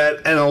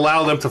and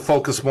allow them to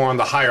focus more on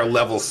the higher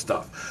level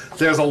stuff.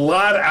 There's a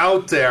lot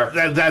out there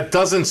that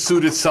doesn't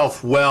suit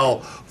itself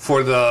well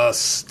for the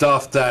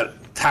stuff that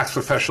tax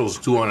professionals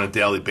do on a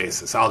daily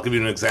basis. I'll give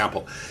you an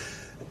example.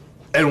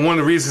 And one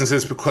of the reasons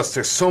is because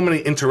there's so many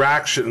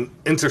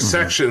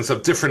intersections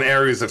of different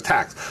areas of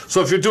tax.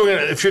 So if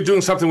you're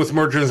doing something with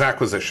mergers and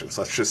acquisitions,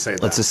 let's just say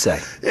that. Let's just say.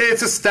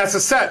 That's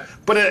a set.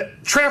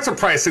 But transfer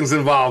pricing's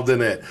involved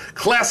in it.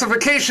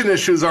 Classification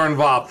issues are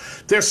involved.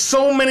 There's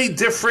so many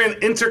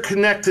different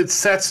interconnected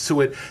sets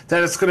to it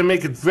that it's going to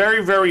make it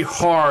very, very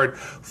hard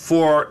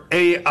for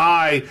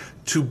AI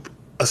to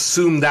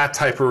assume that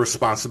type of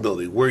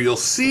responsibility. Where you'll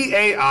see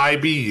AI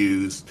be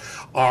used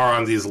are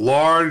on these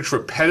large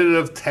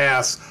repetitive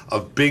tasks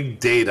of big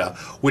data,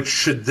 which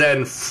should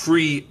then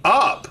free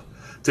up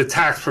the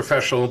tax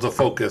professional to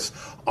focus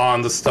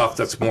on the stuff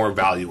that's more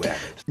value added.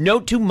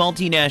 Note to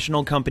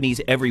multinational companies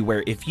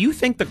everywhere, if you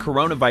think the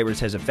coronavirus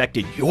has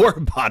affected your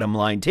bottom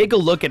line, take a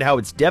look at how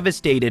it's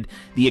devastated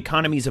the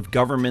economies of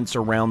governments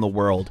around the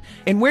world.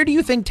 And where do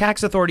you think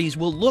tax authorities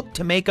will look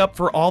to make up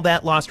for all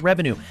that lost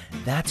revenue?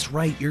 That's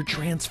right, your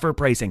transfer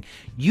pricing.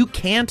 You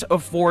can't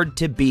afford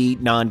to be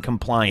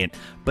non-compliant,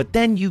 but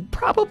then you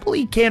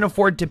probably can't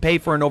afford to pay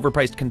for an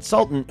overpriced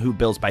consultant who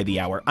bills by the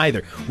hour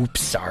either.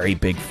 Oops, sorry,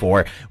 Big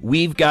Four.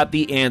 We've got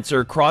the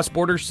answer.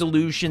 CrossBorder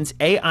Solutions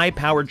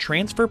AI-powered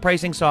transfer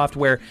pricing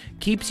software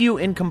keeps you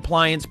in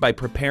compliance by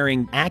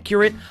preparing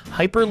accurate,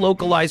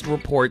 hyper-localized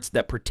reports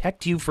that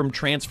protect you from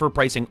transfer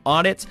pricing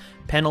audits,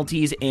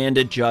 penalties, and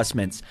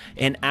adjustments.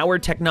 And our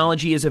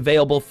technology is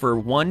available for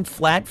one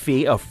flat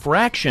fee, a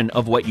fraction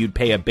of what you'd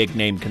pay a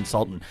big-name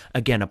consultant.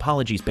 Again,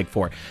 apologies, Big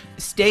Four.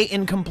 Stay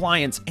in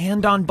compliance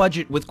and on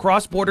budget with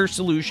CrossBorder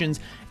Solutions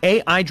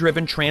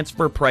AI-driven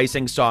transfer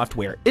pricing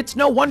software. It's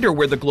no wonder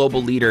we're the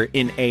global leader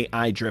in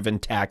AI-driven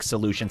tax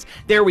solutions.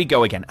 There we go.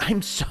 go again.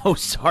 I'm so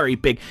sorry,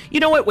 Big. You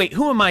know what? Wait,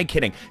 who am I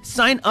kidding?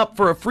 Sign up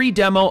for a free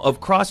demo of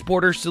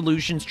CrossBorder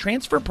Solutions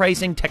transfer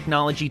pricing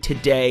technology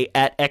today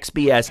at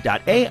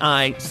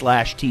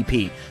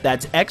xbs.ai/TP.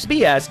 That's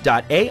xbs.ai/TP.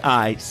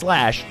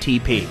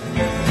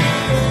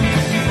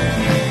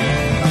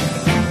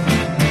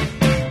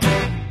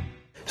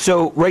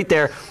 So right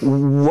there,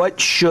 what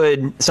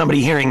should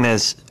somebody hearing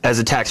this as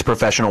a tax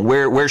professional,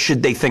 where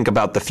should they think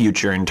about the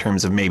future in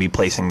terms of maybe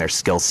placing their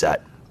skill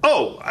set?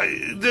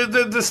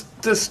 The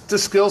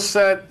skill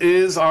set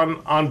is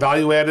on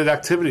value-added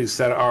activities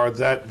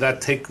that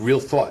take real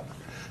thought,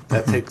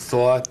 that take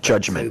thought,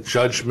 judgment.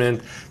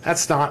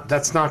 That's not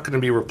going to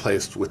be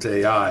replaced with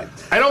AI.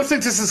 I don't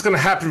think this is going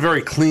to happen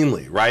very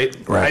cleanly, right?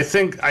 I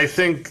think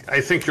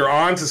you're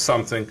on to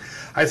something.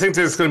 I think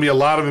there's going to be a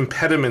lot of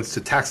impediments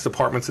to tax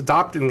departments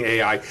adopting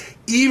AI,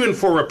 even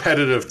for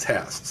repetitive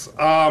tasks.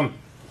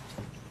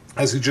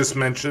 As you just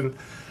mentioned,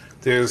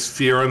 there's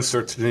fear,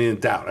 uncertainty,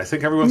 and doubt. I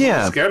think everyone's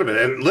scared of it.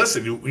 And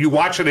listen, you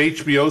watch an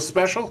HBO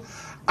special,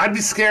 I'd be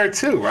scared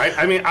too, right?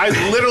 I mean, I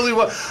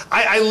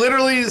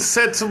literally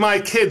said to my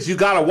kids, "You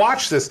got to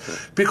watch this,"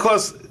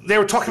 because they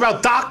were talking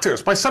about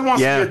doctors. My son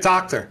wants to be a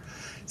doctor.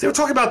 They were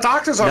talking about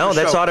doctors on the show. No,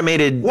 that's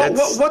automated.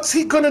 What's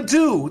he going to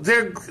do?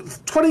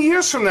 20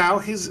 years from now,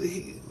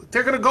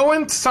 they're going to go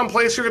into some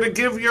place, you're going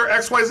to give your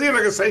XYZ, and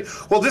they're going to say,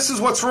 well, this is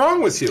what's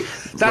wrong with you.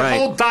 That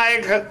whole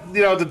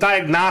the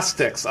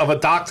diagnostics of a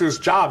doctor's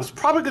job is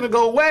probably going to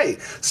go away.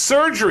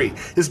 Surgery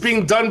is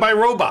being done by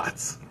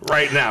robots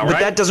right now, But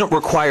that doesn't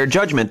require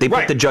judgment. They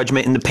put the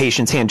judgment in the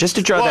patient's hand. Just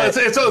to draw that...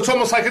 It's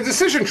almost like a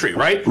decision tree,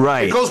 right?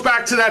 Right. It goes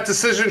back to that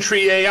decision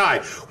tree AI,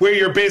 where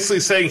you're basically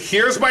saying,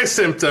 here's my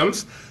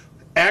symptoms,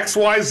 X,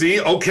 Y,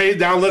 Z. Okay,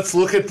 now let's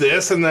look at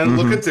this, and then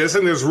look at this,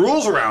 and there's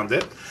rules around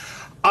it.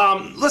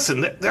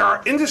 Listen, there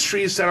are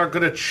industries that are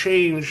going to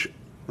change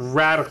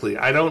radically.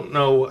 I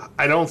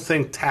don't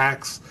think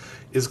tax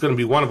is going to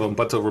be one of them,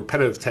 but the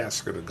repetitive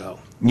tasks are going to go.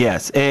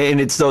 Yes,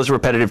 and it's those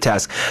repetitive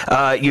tasks.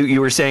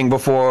 You were saying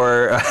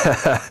before,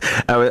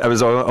 I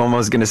was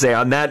almost going to say,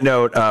 on that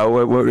note,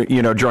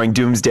 drawing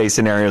doomsday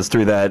scenarios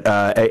through that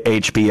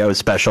HBO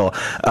special.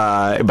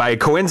 By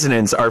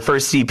coincidence, our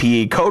first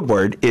CPE code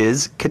word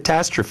is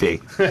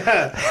catastrophe.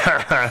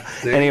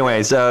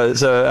 Anyway, so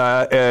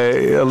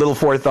a little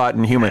forethought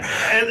and humor.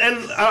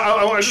 And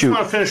I just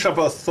want to finish up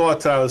a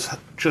thought that I was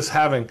just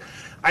having.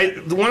 One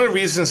of the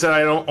reasons that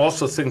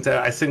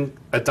I think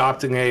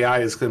adopting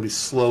AI is going to be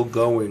slow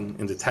going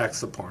in the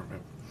tax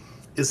department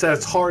is that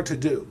it's hard to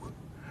do,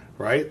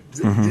 right?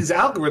 These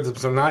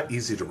algorithms are not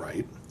easy to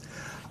write.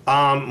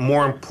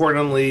 More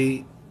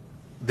importantly,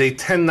 they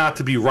tend not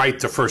to be right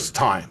the first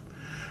time,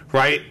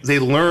 right? They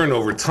learn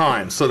over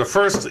time. So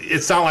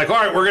it's not like, all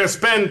right, we're going to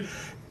spend,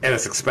 and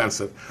it's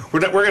expensive. We're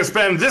going to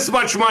spend this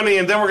much money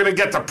and then we're going to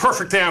get the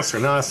perfect answer.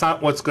 No, that's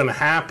not what's going to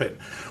happen.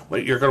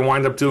 What you're going to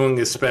wind up doing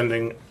is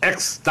spending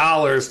X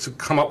dollars to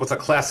come up with a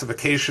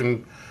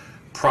classification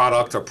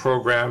product or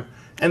program,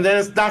 and then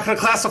it's not going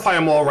to classify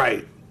them all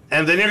right.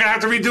 And then you're going to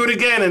have to redo it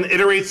again and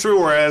iterate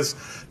through, whereas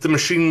the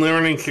machine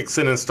learning kicks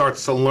in and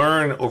starts to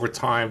learn over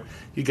time,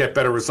 you get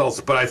better results.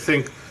 But I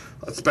think,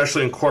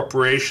 especially in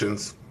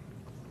corporations,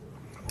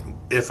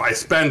 if I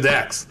spend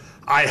X,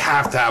 I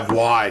have to have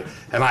Y,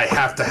 and I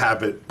have to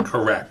have it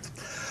correct.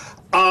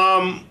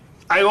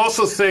 I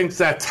also think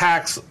that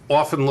tax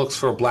often looks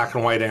for a black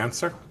and white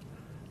answer.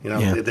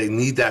 They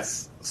need that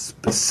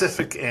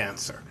specific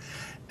answer.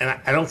 And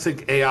I don't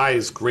think AI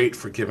is great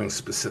for giving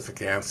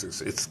specific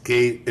answers. It's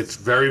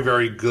very,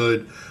 very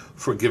good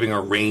for giving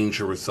a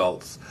range of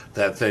results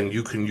that then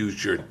you can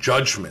use your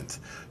judgment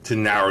to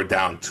narrow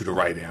down to the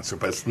right answer.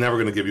 But it's never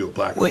going to give you a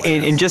black and white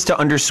answer. And just to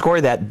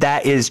underscore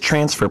that is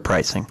transfer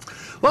pricing.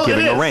 Well,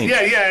 giving it is. A range.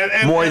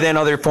 Yeah. More than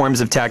other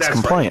forms of tax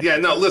compliance. Right. Yeah,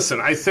 no,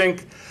 listen, I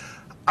think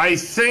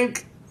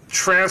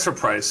transfer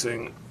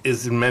pricing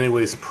is in many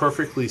ways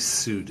perfectly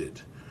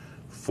suited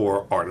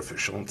for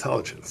artificial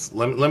intelligence.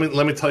 Let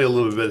me tell you a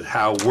little bit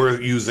how we're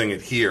using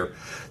it here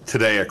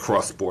today at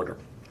CrossBorder.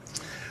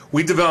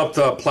 We developed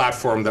a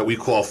platform that we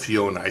call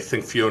Fiona. I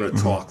think Fiona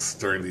talks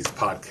during these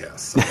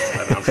podcasts,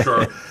 and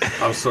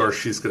I'm sure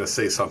she's going to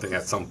say something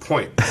at some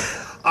point.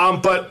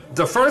 But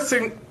the first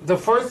thing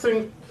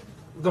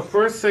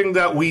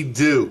that we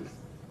do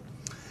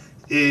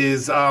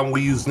is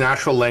we use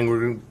natural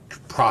language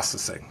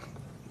processing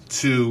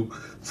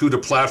through the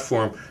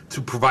platform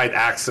to provide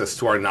access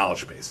to our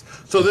knowledge base.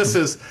 So this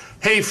is,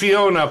 hey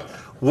Fiona,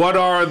 what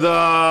are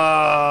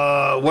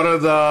the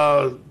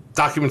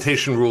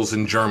documentation rules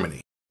in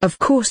Germany? Of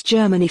course,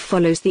 Germany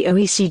follows the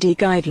OECD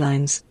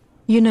guidelines.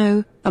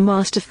 A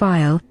master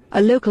file,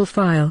 a local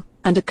file,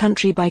 and a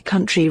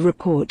country-by-country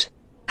report.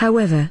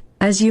 However,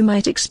 as you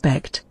might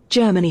expect,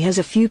 Germany has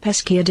a few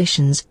pesky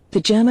additions. The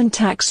German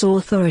tax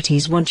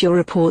authorities want your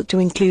report to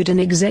include an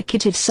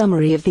executive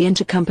summary of the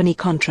intercompany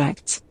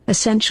contracts,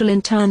 essential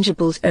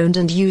intangibles owned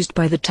and used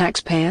by the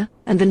taxpayer,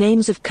 and the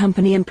names of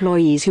company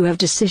employees who have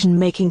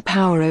decision-making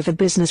power over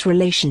business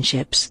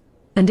relationships.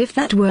 And if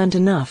that weren't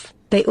enough,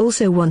 they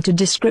also want a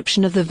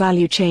description of the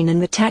value chain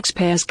and the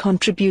taxpayer's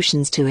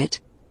contributions to it.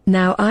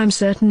 Now I'm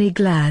certainly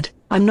glad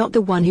I'm not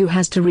the one who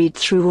has to read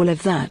through all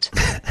of that.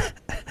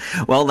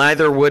 Well,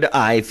 neither would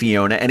I,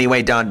 Fiona.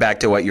 Anyway, Don, back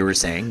to what you were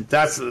saying.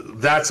 That's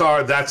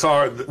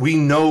our. We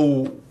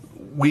know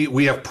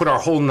we have put our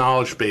whole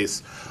knowledge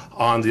base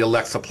on the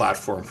Alexa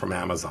platform from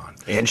Amazon.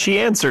 And she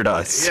answered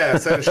us.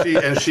 Yes,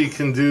 and she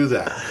can do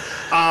that.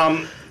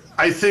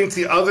 I think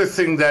the other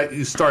thing that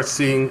you start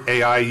seeing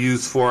AI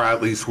used for,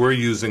 at least we're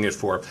using it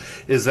for,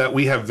 is that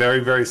we have very,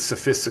 very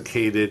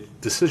sophisticated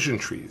decision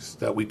trees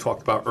that we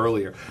talked about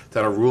earlier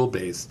that are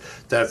rule-based,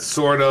 that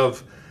sort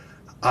of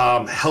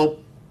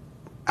help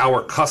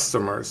our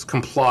customers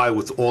comply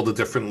with all the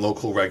different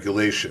local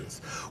regulations,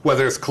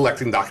 whether it's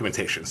collecting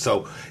documentation.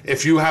 So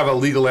if you have a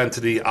legal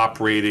entity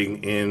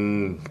operating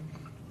in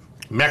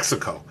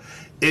Mexico,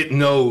 it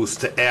knows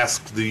to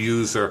ask the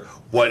user,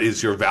 what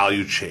is your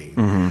value chain?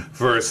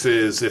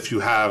 Versus if you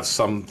have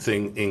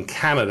something in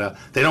Canada,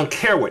 they don't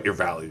care what your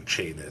value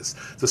chain is.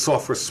 The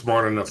software's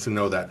smart enough to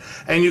know that.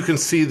 And you can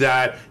see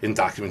that in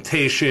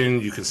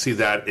documentation, you can see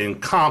that in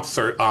comps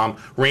or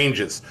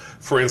ranges.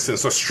 For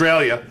instance,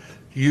 Australia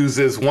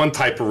uses one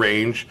type of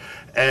range,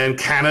 and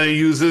Canada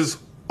uses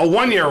a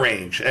 1-year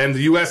range, and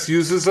the US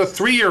uses a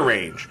 3-year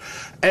range.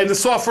 And the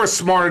software is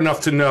smart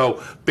enough to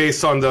know,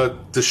 based on the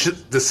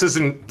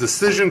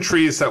decision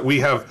trees that we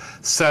have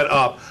set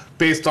up,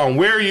 based on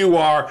where you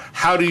are,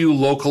 how do you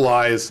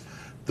localize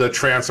the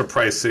transfer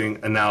pricing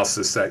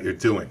analysis that you're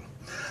doing.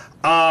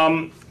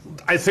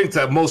 I think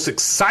the most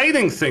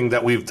exciting thing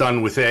that we've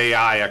done with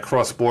AI at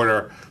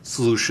CrossBorder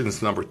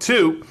Solutions number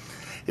 2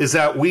 is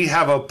that we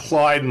have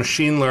applied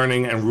machine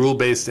learning and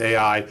rule-based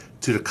AI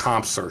to the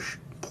comp search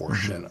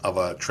portion of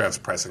a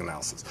transfer pricing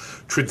analysis.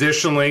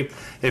 Traditionally,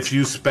 if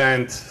you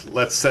spend,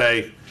 let's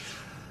say,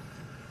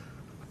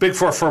 Big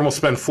Four firm will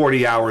spend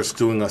 40 hours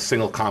doing a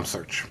single comp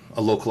search,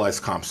 a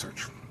localized comp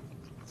search.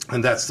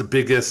 And that's the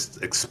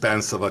biggest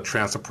expense of a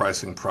transfer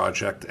pricing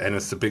project, and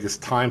it's the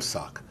biggest time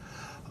suck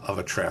of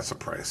a transfer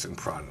pricing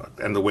product.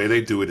 And the way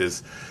they do it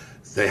is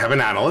they have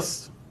an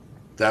analyst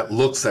that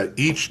looks at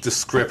each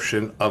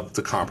description of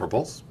the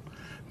comparables.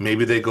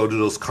 Maybe they go to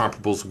those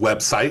comparables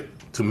website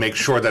to make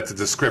sure that the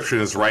description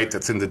is right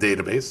that's in the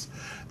database.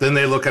 Then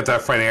they look at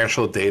that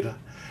financial data,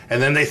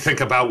 and then they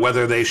think about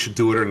whether they should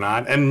do it or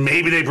not. And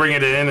maybe they bring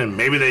it in, and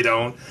maybe they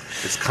don't.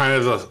 It's kind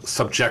of a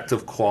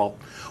subjective call.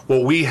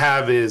 What we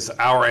have is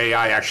our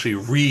AI actually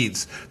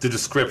reads the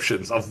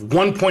descriptions of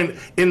one point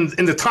in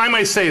the time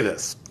I say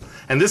this.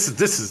 And this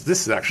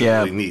is actually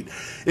really neat.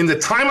 In the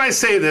time I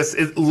say this,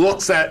 it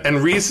looks at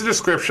and reads the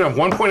description of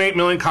 1.8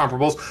 million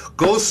comparables,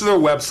 goes to their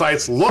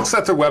websites, looks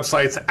at their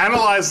websites,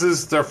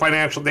 analyzes their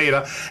financial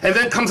data, and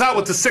then comes out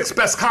with the 6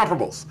 best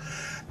comparables.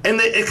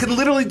 And it can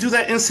literally do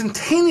that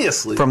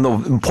instantaneously. From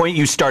the point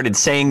you started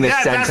saying this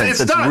sentence,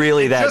 it's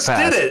really that fast. It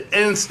just did it,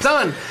 and it's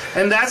done.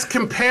 And that's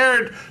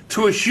compared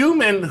to a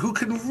human who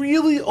can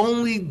really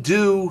only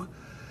do...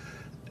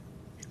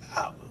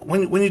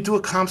 When you do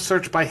a comp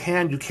search by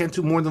hand, you can't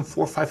do more than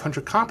 400 or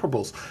 500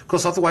 comparables,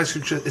 because otherwise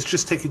it's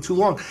just taking too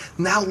long.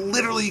 Now,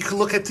 literally, you can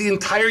look at the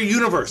entire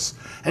universe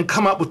and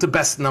come up with the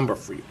best number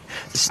for you.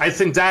 I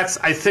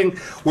think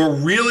we're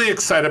really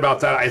excited about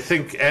that. I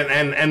think,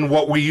 and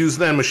what we use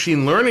then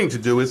machine learning to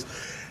do is,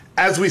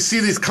 as we see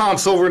these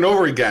comps over and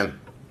over again,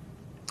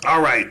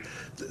 all right,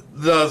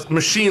 the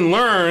machine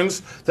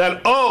learns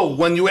that,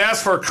 when you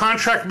ask for a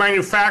contract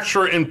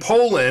manufacturer in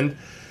Poland,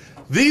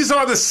 these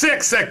are the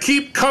 6 that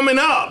keep coming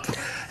up,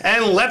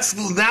 and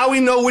now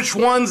we know which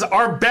ones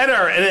are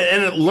better,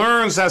 and it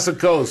learns as it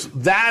goes.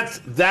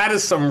 That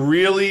is some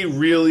really,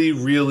 really,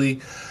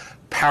 really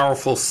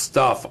powerful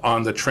stuff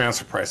on the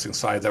transfer pricing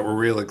side that we're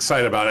really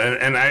excited about.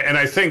 And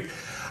I think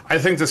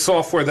the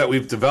software that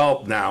we've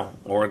developed now,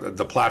 or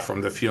the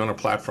platform, the Fiona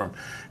platform,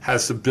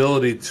 has the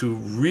ability to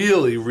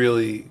really,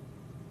 really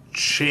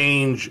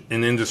change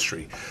an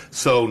industry.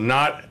 So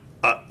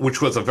which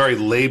was a very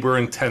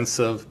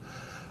labor-intensive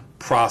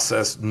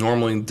process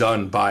normally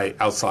done by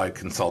outside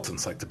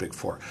consultants like the Big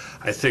Four.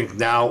 I think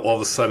now all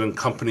of a sudden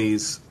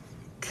companies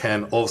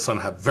can all of a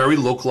sudden have very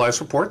localized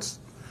reports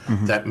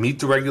that meet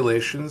the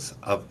regulations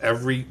of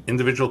every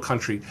individual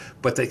country,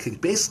 but they can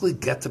basically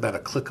get them at a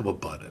click of a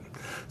button.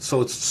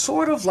 So it's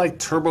sort of like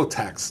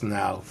TurboTax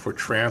now for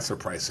transfer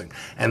pricing,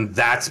 and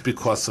that's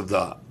because of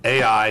the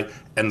AI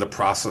and the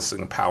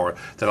processing power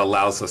that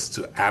allows us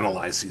to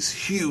analyze these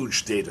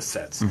huge data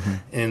sets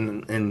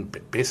in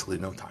basically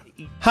no time.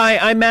 Hi,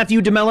 I'm Matthew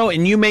DeMello,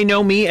 and you may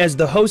know me as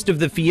the host of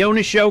the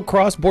Fiona Show,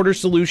 CrossBorder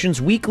Solutions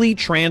weekly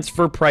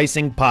transfer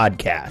pricing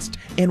podcast.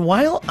 And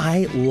while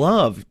I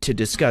love to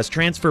discuss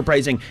transfer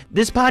pricing,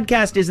 this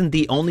podcast isn't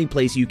the only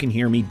place you can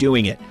hear me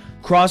doing it.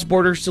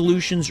 CrossBorder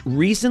Solutions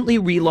recently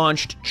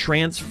relaunched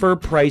Transfer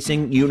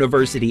Pricing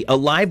University, a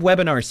live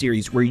webinar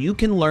series where you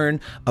can learn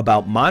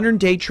about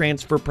modern-day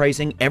transfer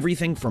pricing,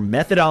 everything from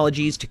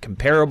methodologies to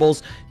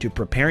comparables to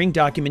preparing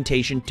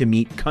documentation to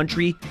meet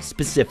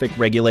country-specific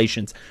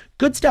regulations.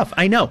 Good stuff,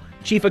 I know.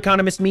 Chief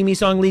Economist Mimi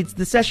Song leads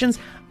the sessions.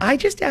 I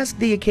just ask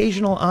the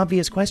occasional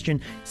obvious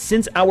question.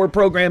 Since our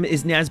program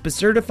is NASBA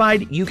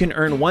certified, you can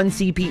earn 1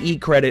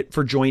 CPE credit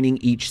for joining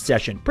each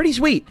session. Pretty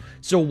sweet.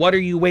 So what are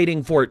you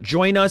waiting for?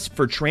 Join us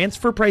for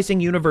Transfer Pricing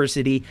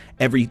University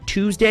every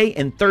Tuesday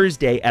and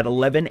Thursday at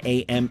 11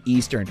 a.m.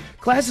 Eastern.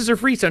 Classes are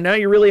free, so now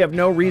you really have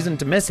no reason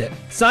to miss it.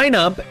 Sign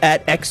up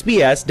at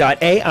xbs.ai/TPU.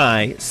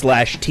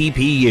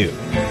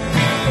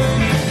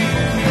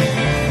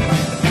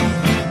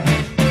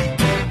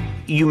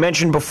 You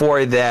mentioned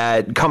before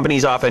that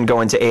companies often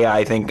go into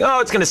AI, think, oh,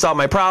 it's going to solve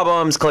my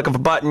problems, click of a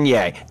button,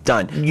 yay,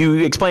 done. You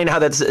explained how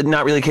that's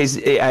not really the case.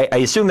 I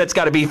assume that's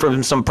got to be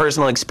from some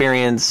personal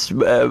experience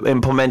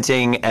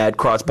implementing at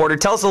CrossBorder.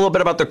 Tell us a little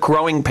bit about the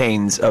growing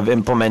pains of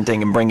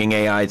implementing and bringing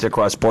AI to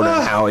CrossBorder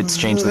and how it's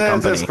changed the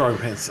company. That's growing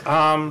pains.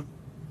 Well,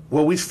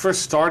 we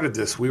first started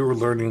this, we were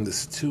learning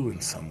this too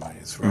in some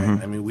ways, right?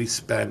 Mm-hmm. I mean, we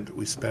spent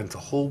a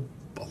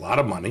lot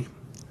of money.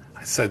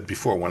 I said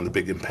before, one of the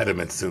big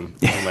impediments to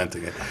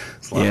implementing it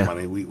is a lot of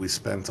money. We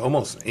spent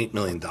almost $8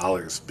 million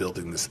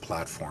building this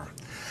platform.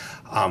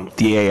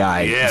 The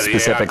AI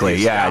specifically,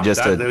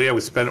 we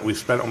spent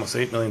almost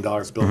 $8 million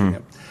building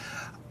it.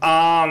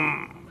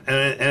 And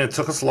it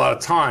took us a lot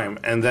of time.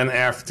 And then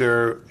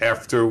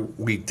after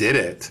we did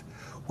it,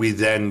 we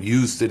then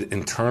used it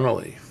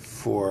internally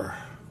for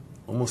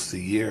almost a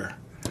year,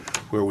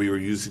 where we were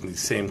using these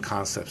same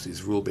concepts,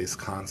 these rule-based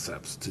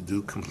concepts, to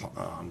do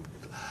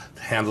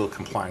handle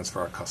compliance for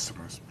our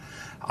customers.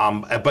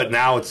 But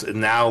now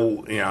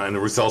and the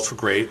results were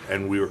great,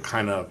 and we were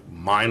kind of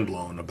mind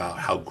blown about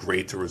how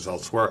great the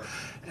results were.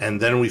 And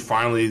then we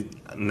finally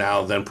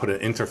then put an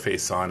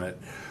interface on it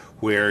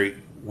where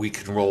we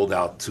can roll it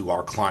out to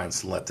our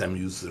clients and let them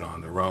use it on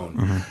their own.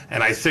 Mm-hmm.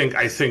 And I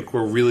think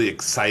we're really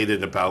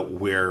excited about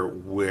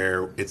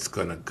where it's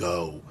going to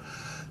go.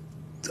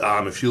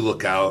 If you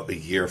look out a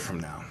year from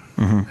now,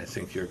 mm-hmm. I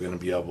think you're going to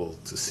be able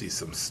to see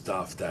some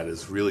stuff that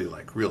is really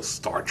like real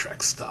Star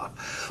Trek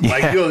stuff. Yeah.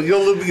 Like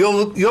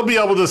you'll be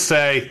able to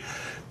say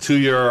to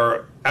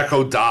your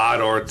Echo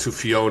Dot or to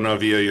Fiona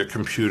via your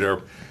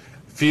computer,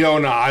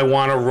 Fiona, I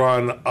want to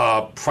run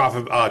a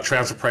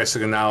transfer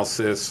pricing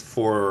analysis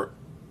for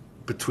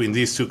between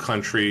these two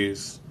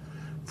countries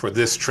for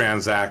this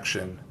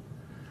transaction.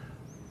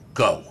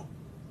 Go,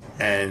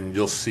 and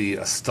you'll see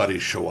a study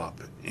show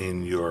up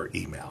in your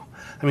email.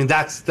 I mean,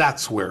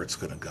 that's where it's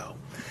going to go.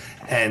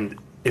 And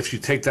if you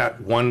take that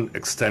one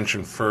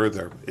extension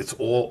further, it's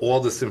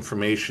all this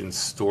information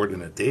stored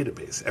in a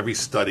database. Every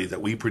study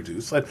that we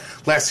produce, like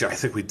last year, I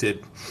think we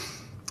did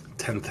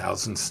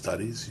 10,000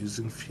 studies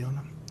using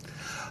Fiona.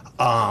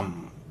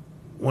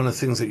 One of the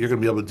things that you're going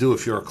to be able to do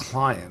if you're a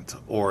client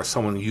or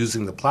someone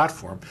using the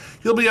platform,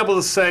 you'll be able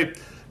to say,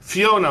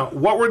 Fiona,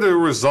 what were the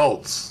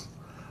results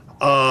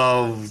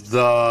of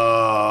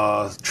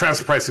the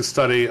transfer pricing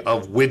study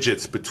of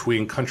widgets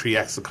between country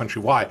X and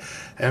country Y?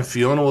 And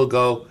Fiona will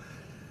go,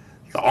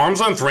 the arm's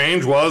length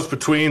range was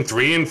between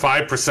 3 and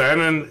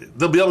 5%, and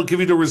they'll be able to give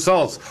you the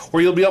results. Or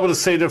you'll be able to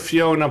say to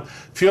Fiona,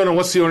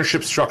 what's the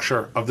ownership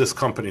structure of this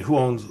company?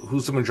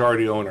 Who's the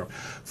majority owner?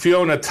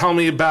 Fiona, tell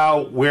me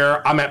about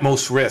where I'm at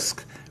most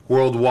risk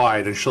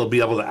worldwide, and she'll be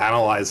able to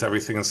analyze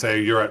everything and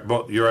say you're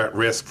at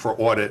risk for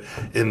audit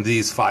in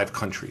these 5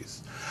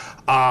 countries.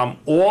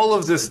 All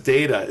of this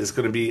data is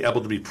going to be able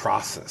to be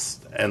processed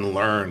and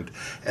learned,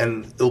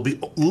 and it'll be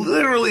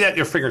literally at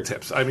your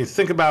fingertips. I mean,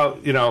 think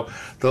about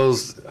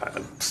those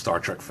Star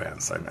Trek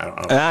fans. I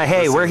don't know.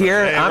 Hey, we're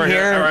here. Hey, I'm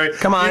here. All right.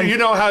 Come on. You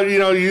know how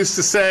you used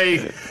to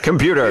say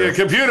computer,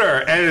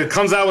 computer, and it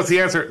comes out with the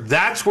answer.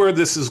 That's where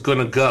this is going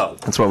to go.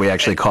 That's what we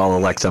actually call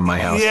Alexa in my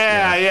house.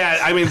 Yeah.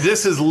 I mean,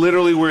 this is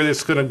literally where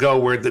it's going to go.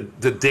 Where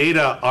the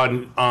data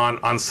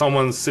on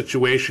someone's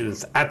situation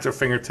is at their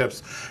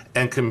fingertips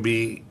and can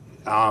be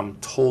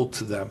told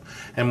to them,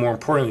 and more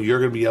importantly, you're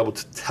going to be able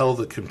to tell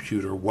the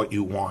computer what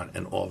you want,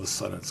 and all of a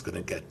sudden it's going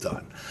to get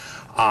done.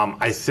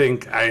 I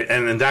think,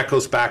 and that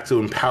goes back to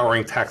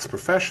empowering tax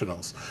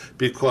professionals,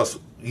 because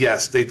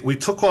yes, we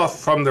took off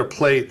from their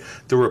plate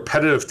the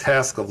repetitive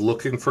task of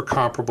looking for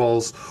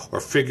comparables or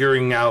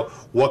figuring out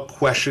what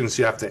questions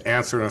you have to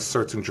answer in a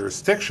certain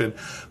jurisdiction.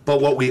 But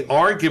what we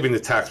are giving the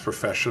tax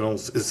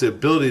professionals is the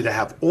ability to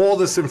have all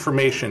this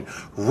information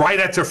right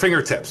at their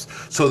fingertips,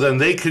 so then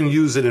they can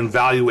use it in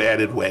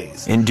value-added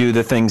ways. And do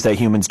the things that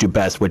humans do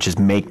best, which is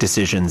make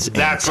decisions.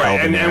 That's right.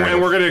 And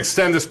we're going to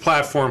extend this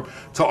platform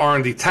to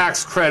R&D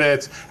tax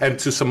credits and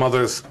to some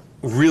others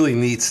really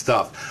neat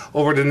stuff.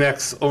 Over the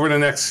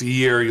next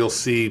year, you'll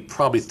see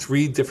probably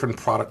 3 different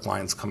product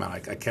lines come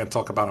out. I can't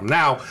talk about them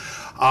now,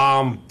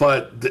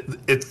 but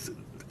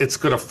it's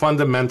going to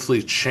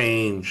fundamentally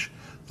change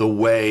the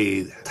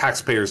way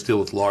taxpayers deal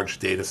with large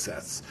data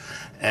sets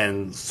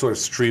and sort of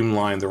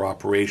streamline their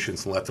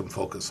operations and let them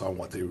focus on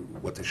what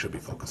they should be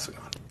focusing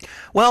on.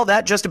 Well,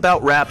 that just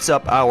about wraps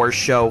up our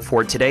show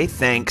for today.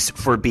 Thanks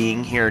for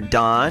being here,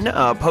 Don.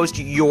 Post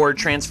your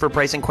transfer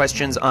pricing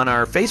questions on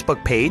our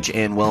Facebook page,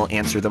 and we'll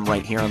answer them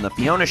right here on the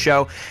Fiona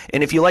Show.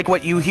 And if you like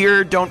what you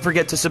hear, don't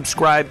forget to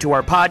subscribe to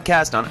our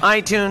podcast on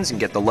iTunes and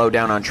get the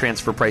lowdown on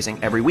transfer pricing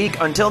every week.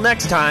 Until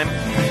next time.